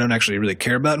physically, which I don't actually really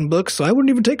care about in books, so I wouldn't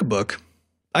even take a book.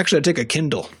 Actually, I'd take a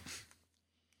Kindle.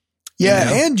 Yeah,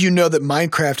 and that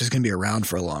Minecraft is going to be around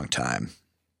for a long time.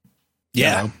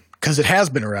 Yeah. Because it has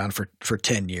been around for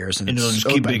 10 years, and it'll just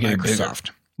keep bigger and bigger.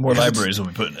 More libraries will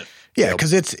be putting it. Yeah,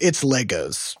 because it's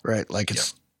Legos, right? Like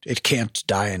it can't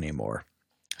die anymore.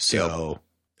 So,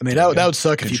 I mean, that would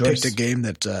suck if you picked a game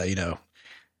that,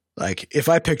 like if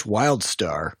I picked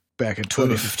WildStar back in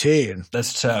 2015.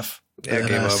 That's tough.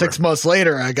 Yeah, 6 months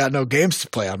later, I got no games to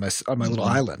play on my little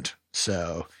island.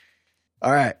 So,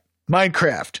 all right,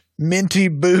 Minecraft, minty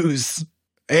booze,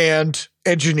 and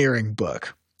engineering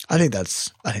book. I think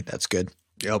that's good.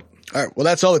 Yep. All right. Well,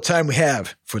 that's all the time we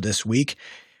have for this week.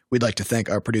 We'd like to thank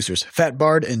our producers, Fat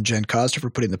Bard and Jen Coster, for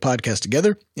putting the podcast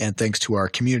together. And thanks to our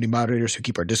community moderators who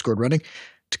keep our Discord running.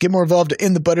 To get more involved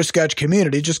in the Butterscotch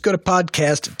community, just go to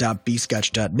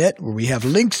podcast.bscotch.net, where we have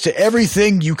links to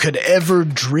everything you could ever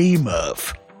dream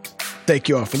of. Thank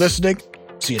you all for listening.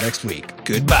 See you next week.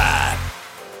 Goodbye.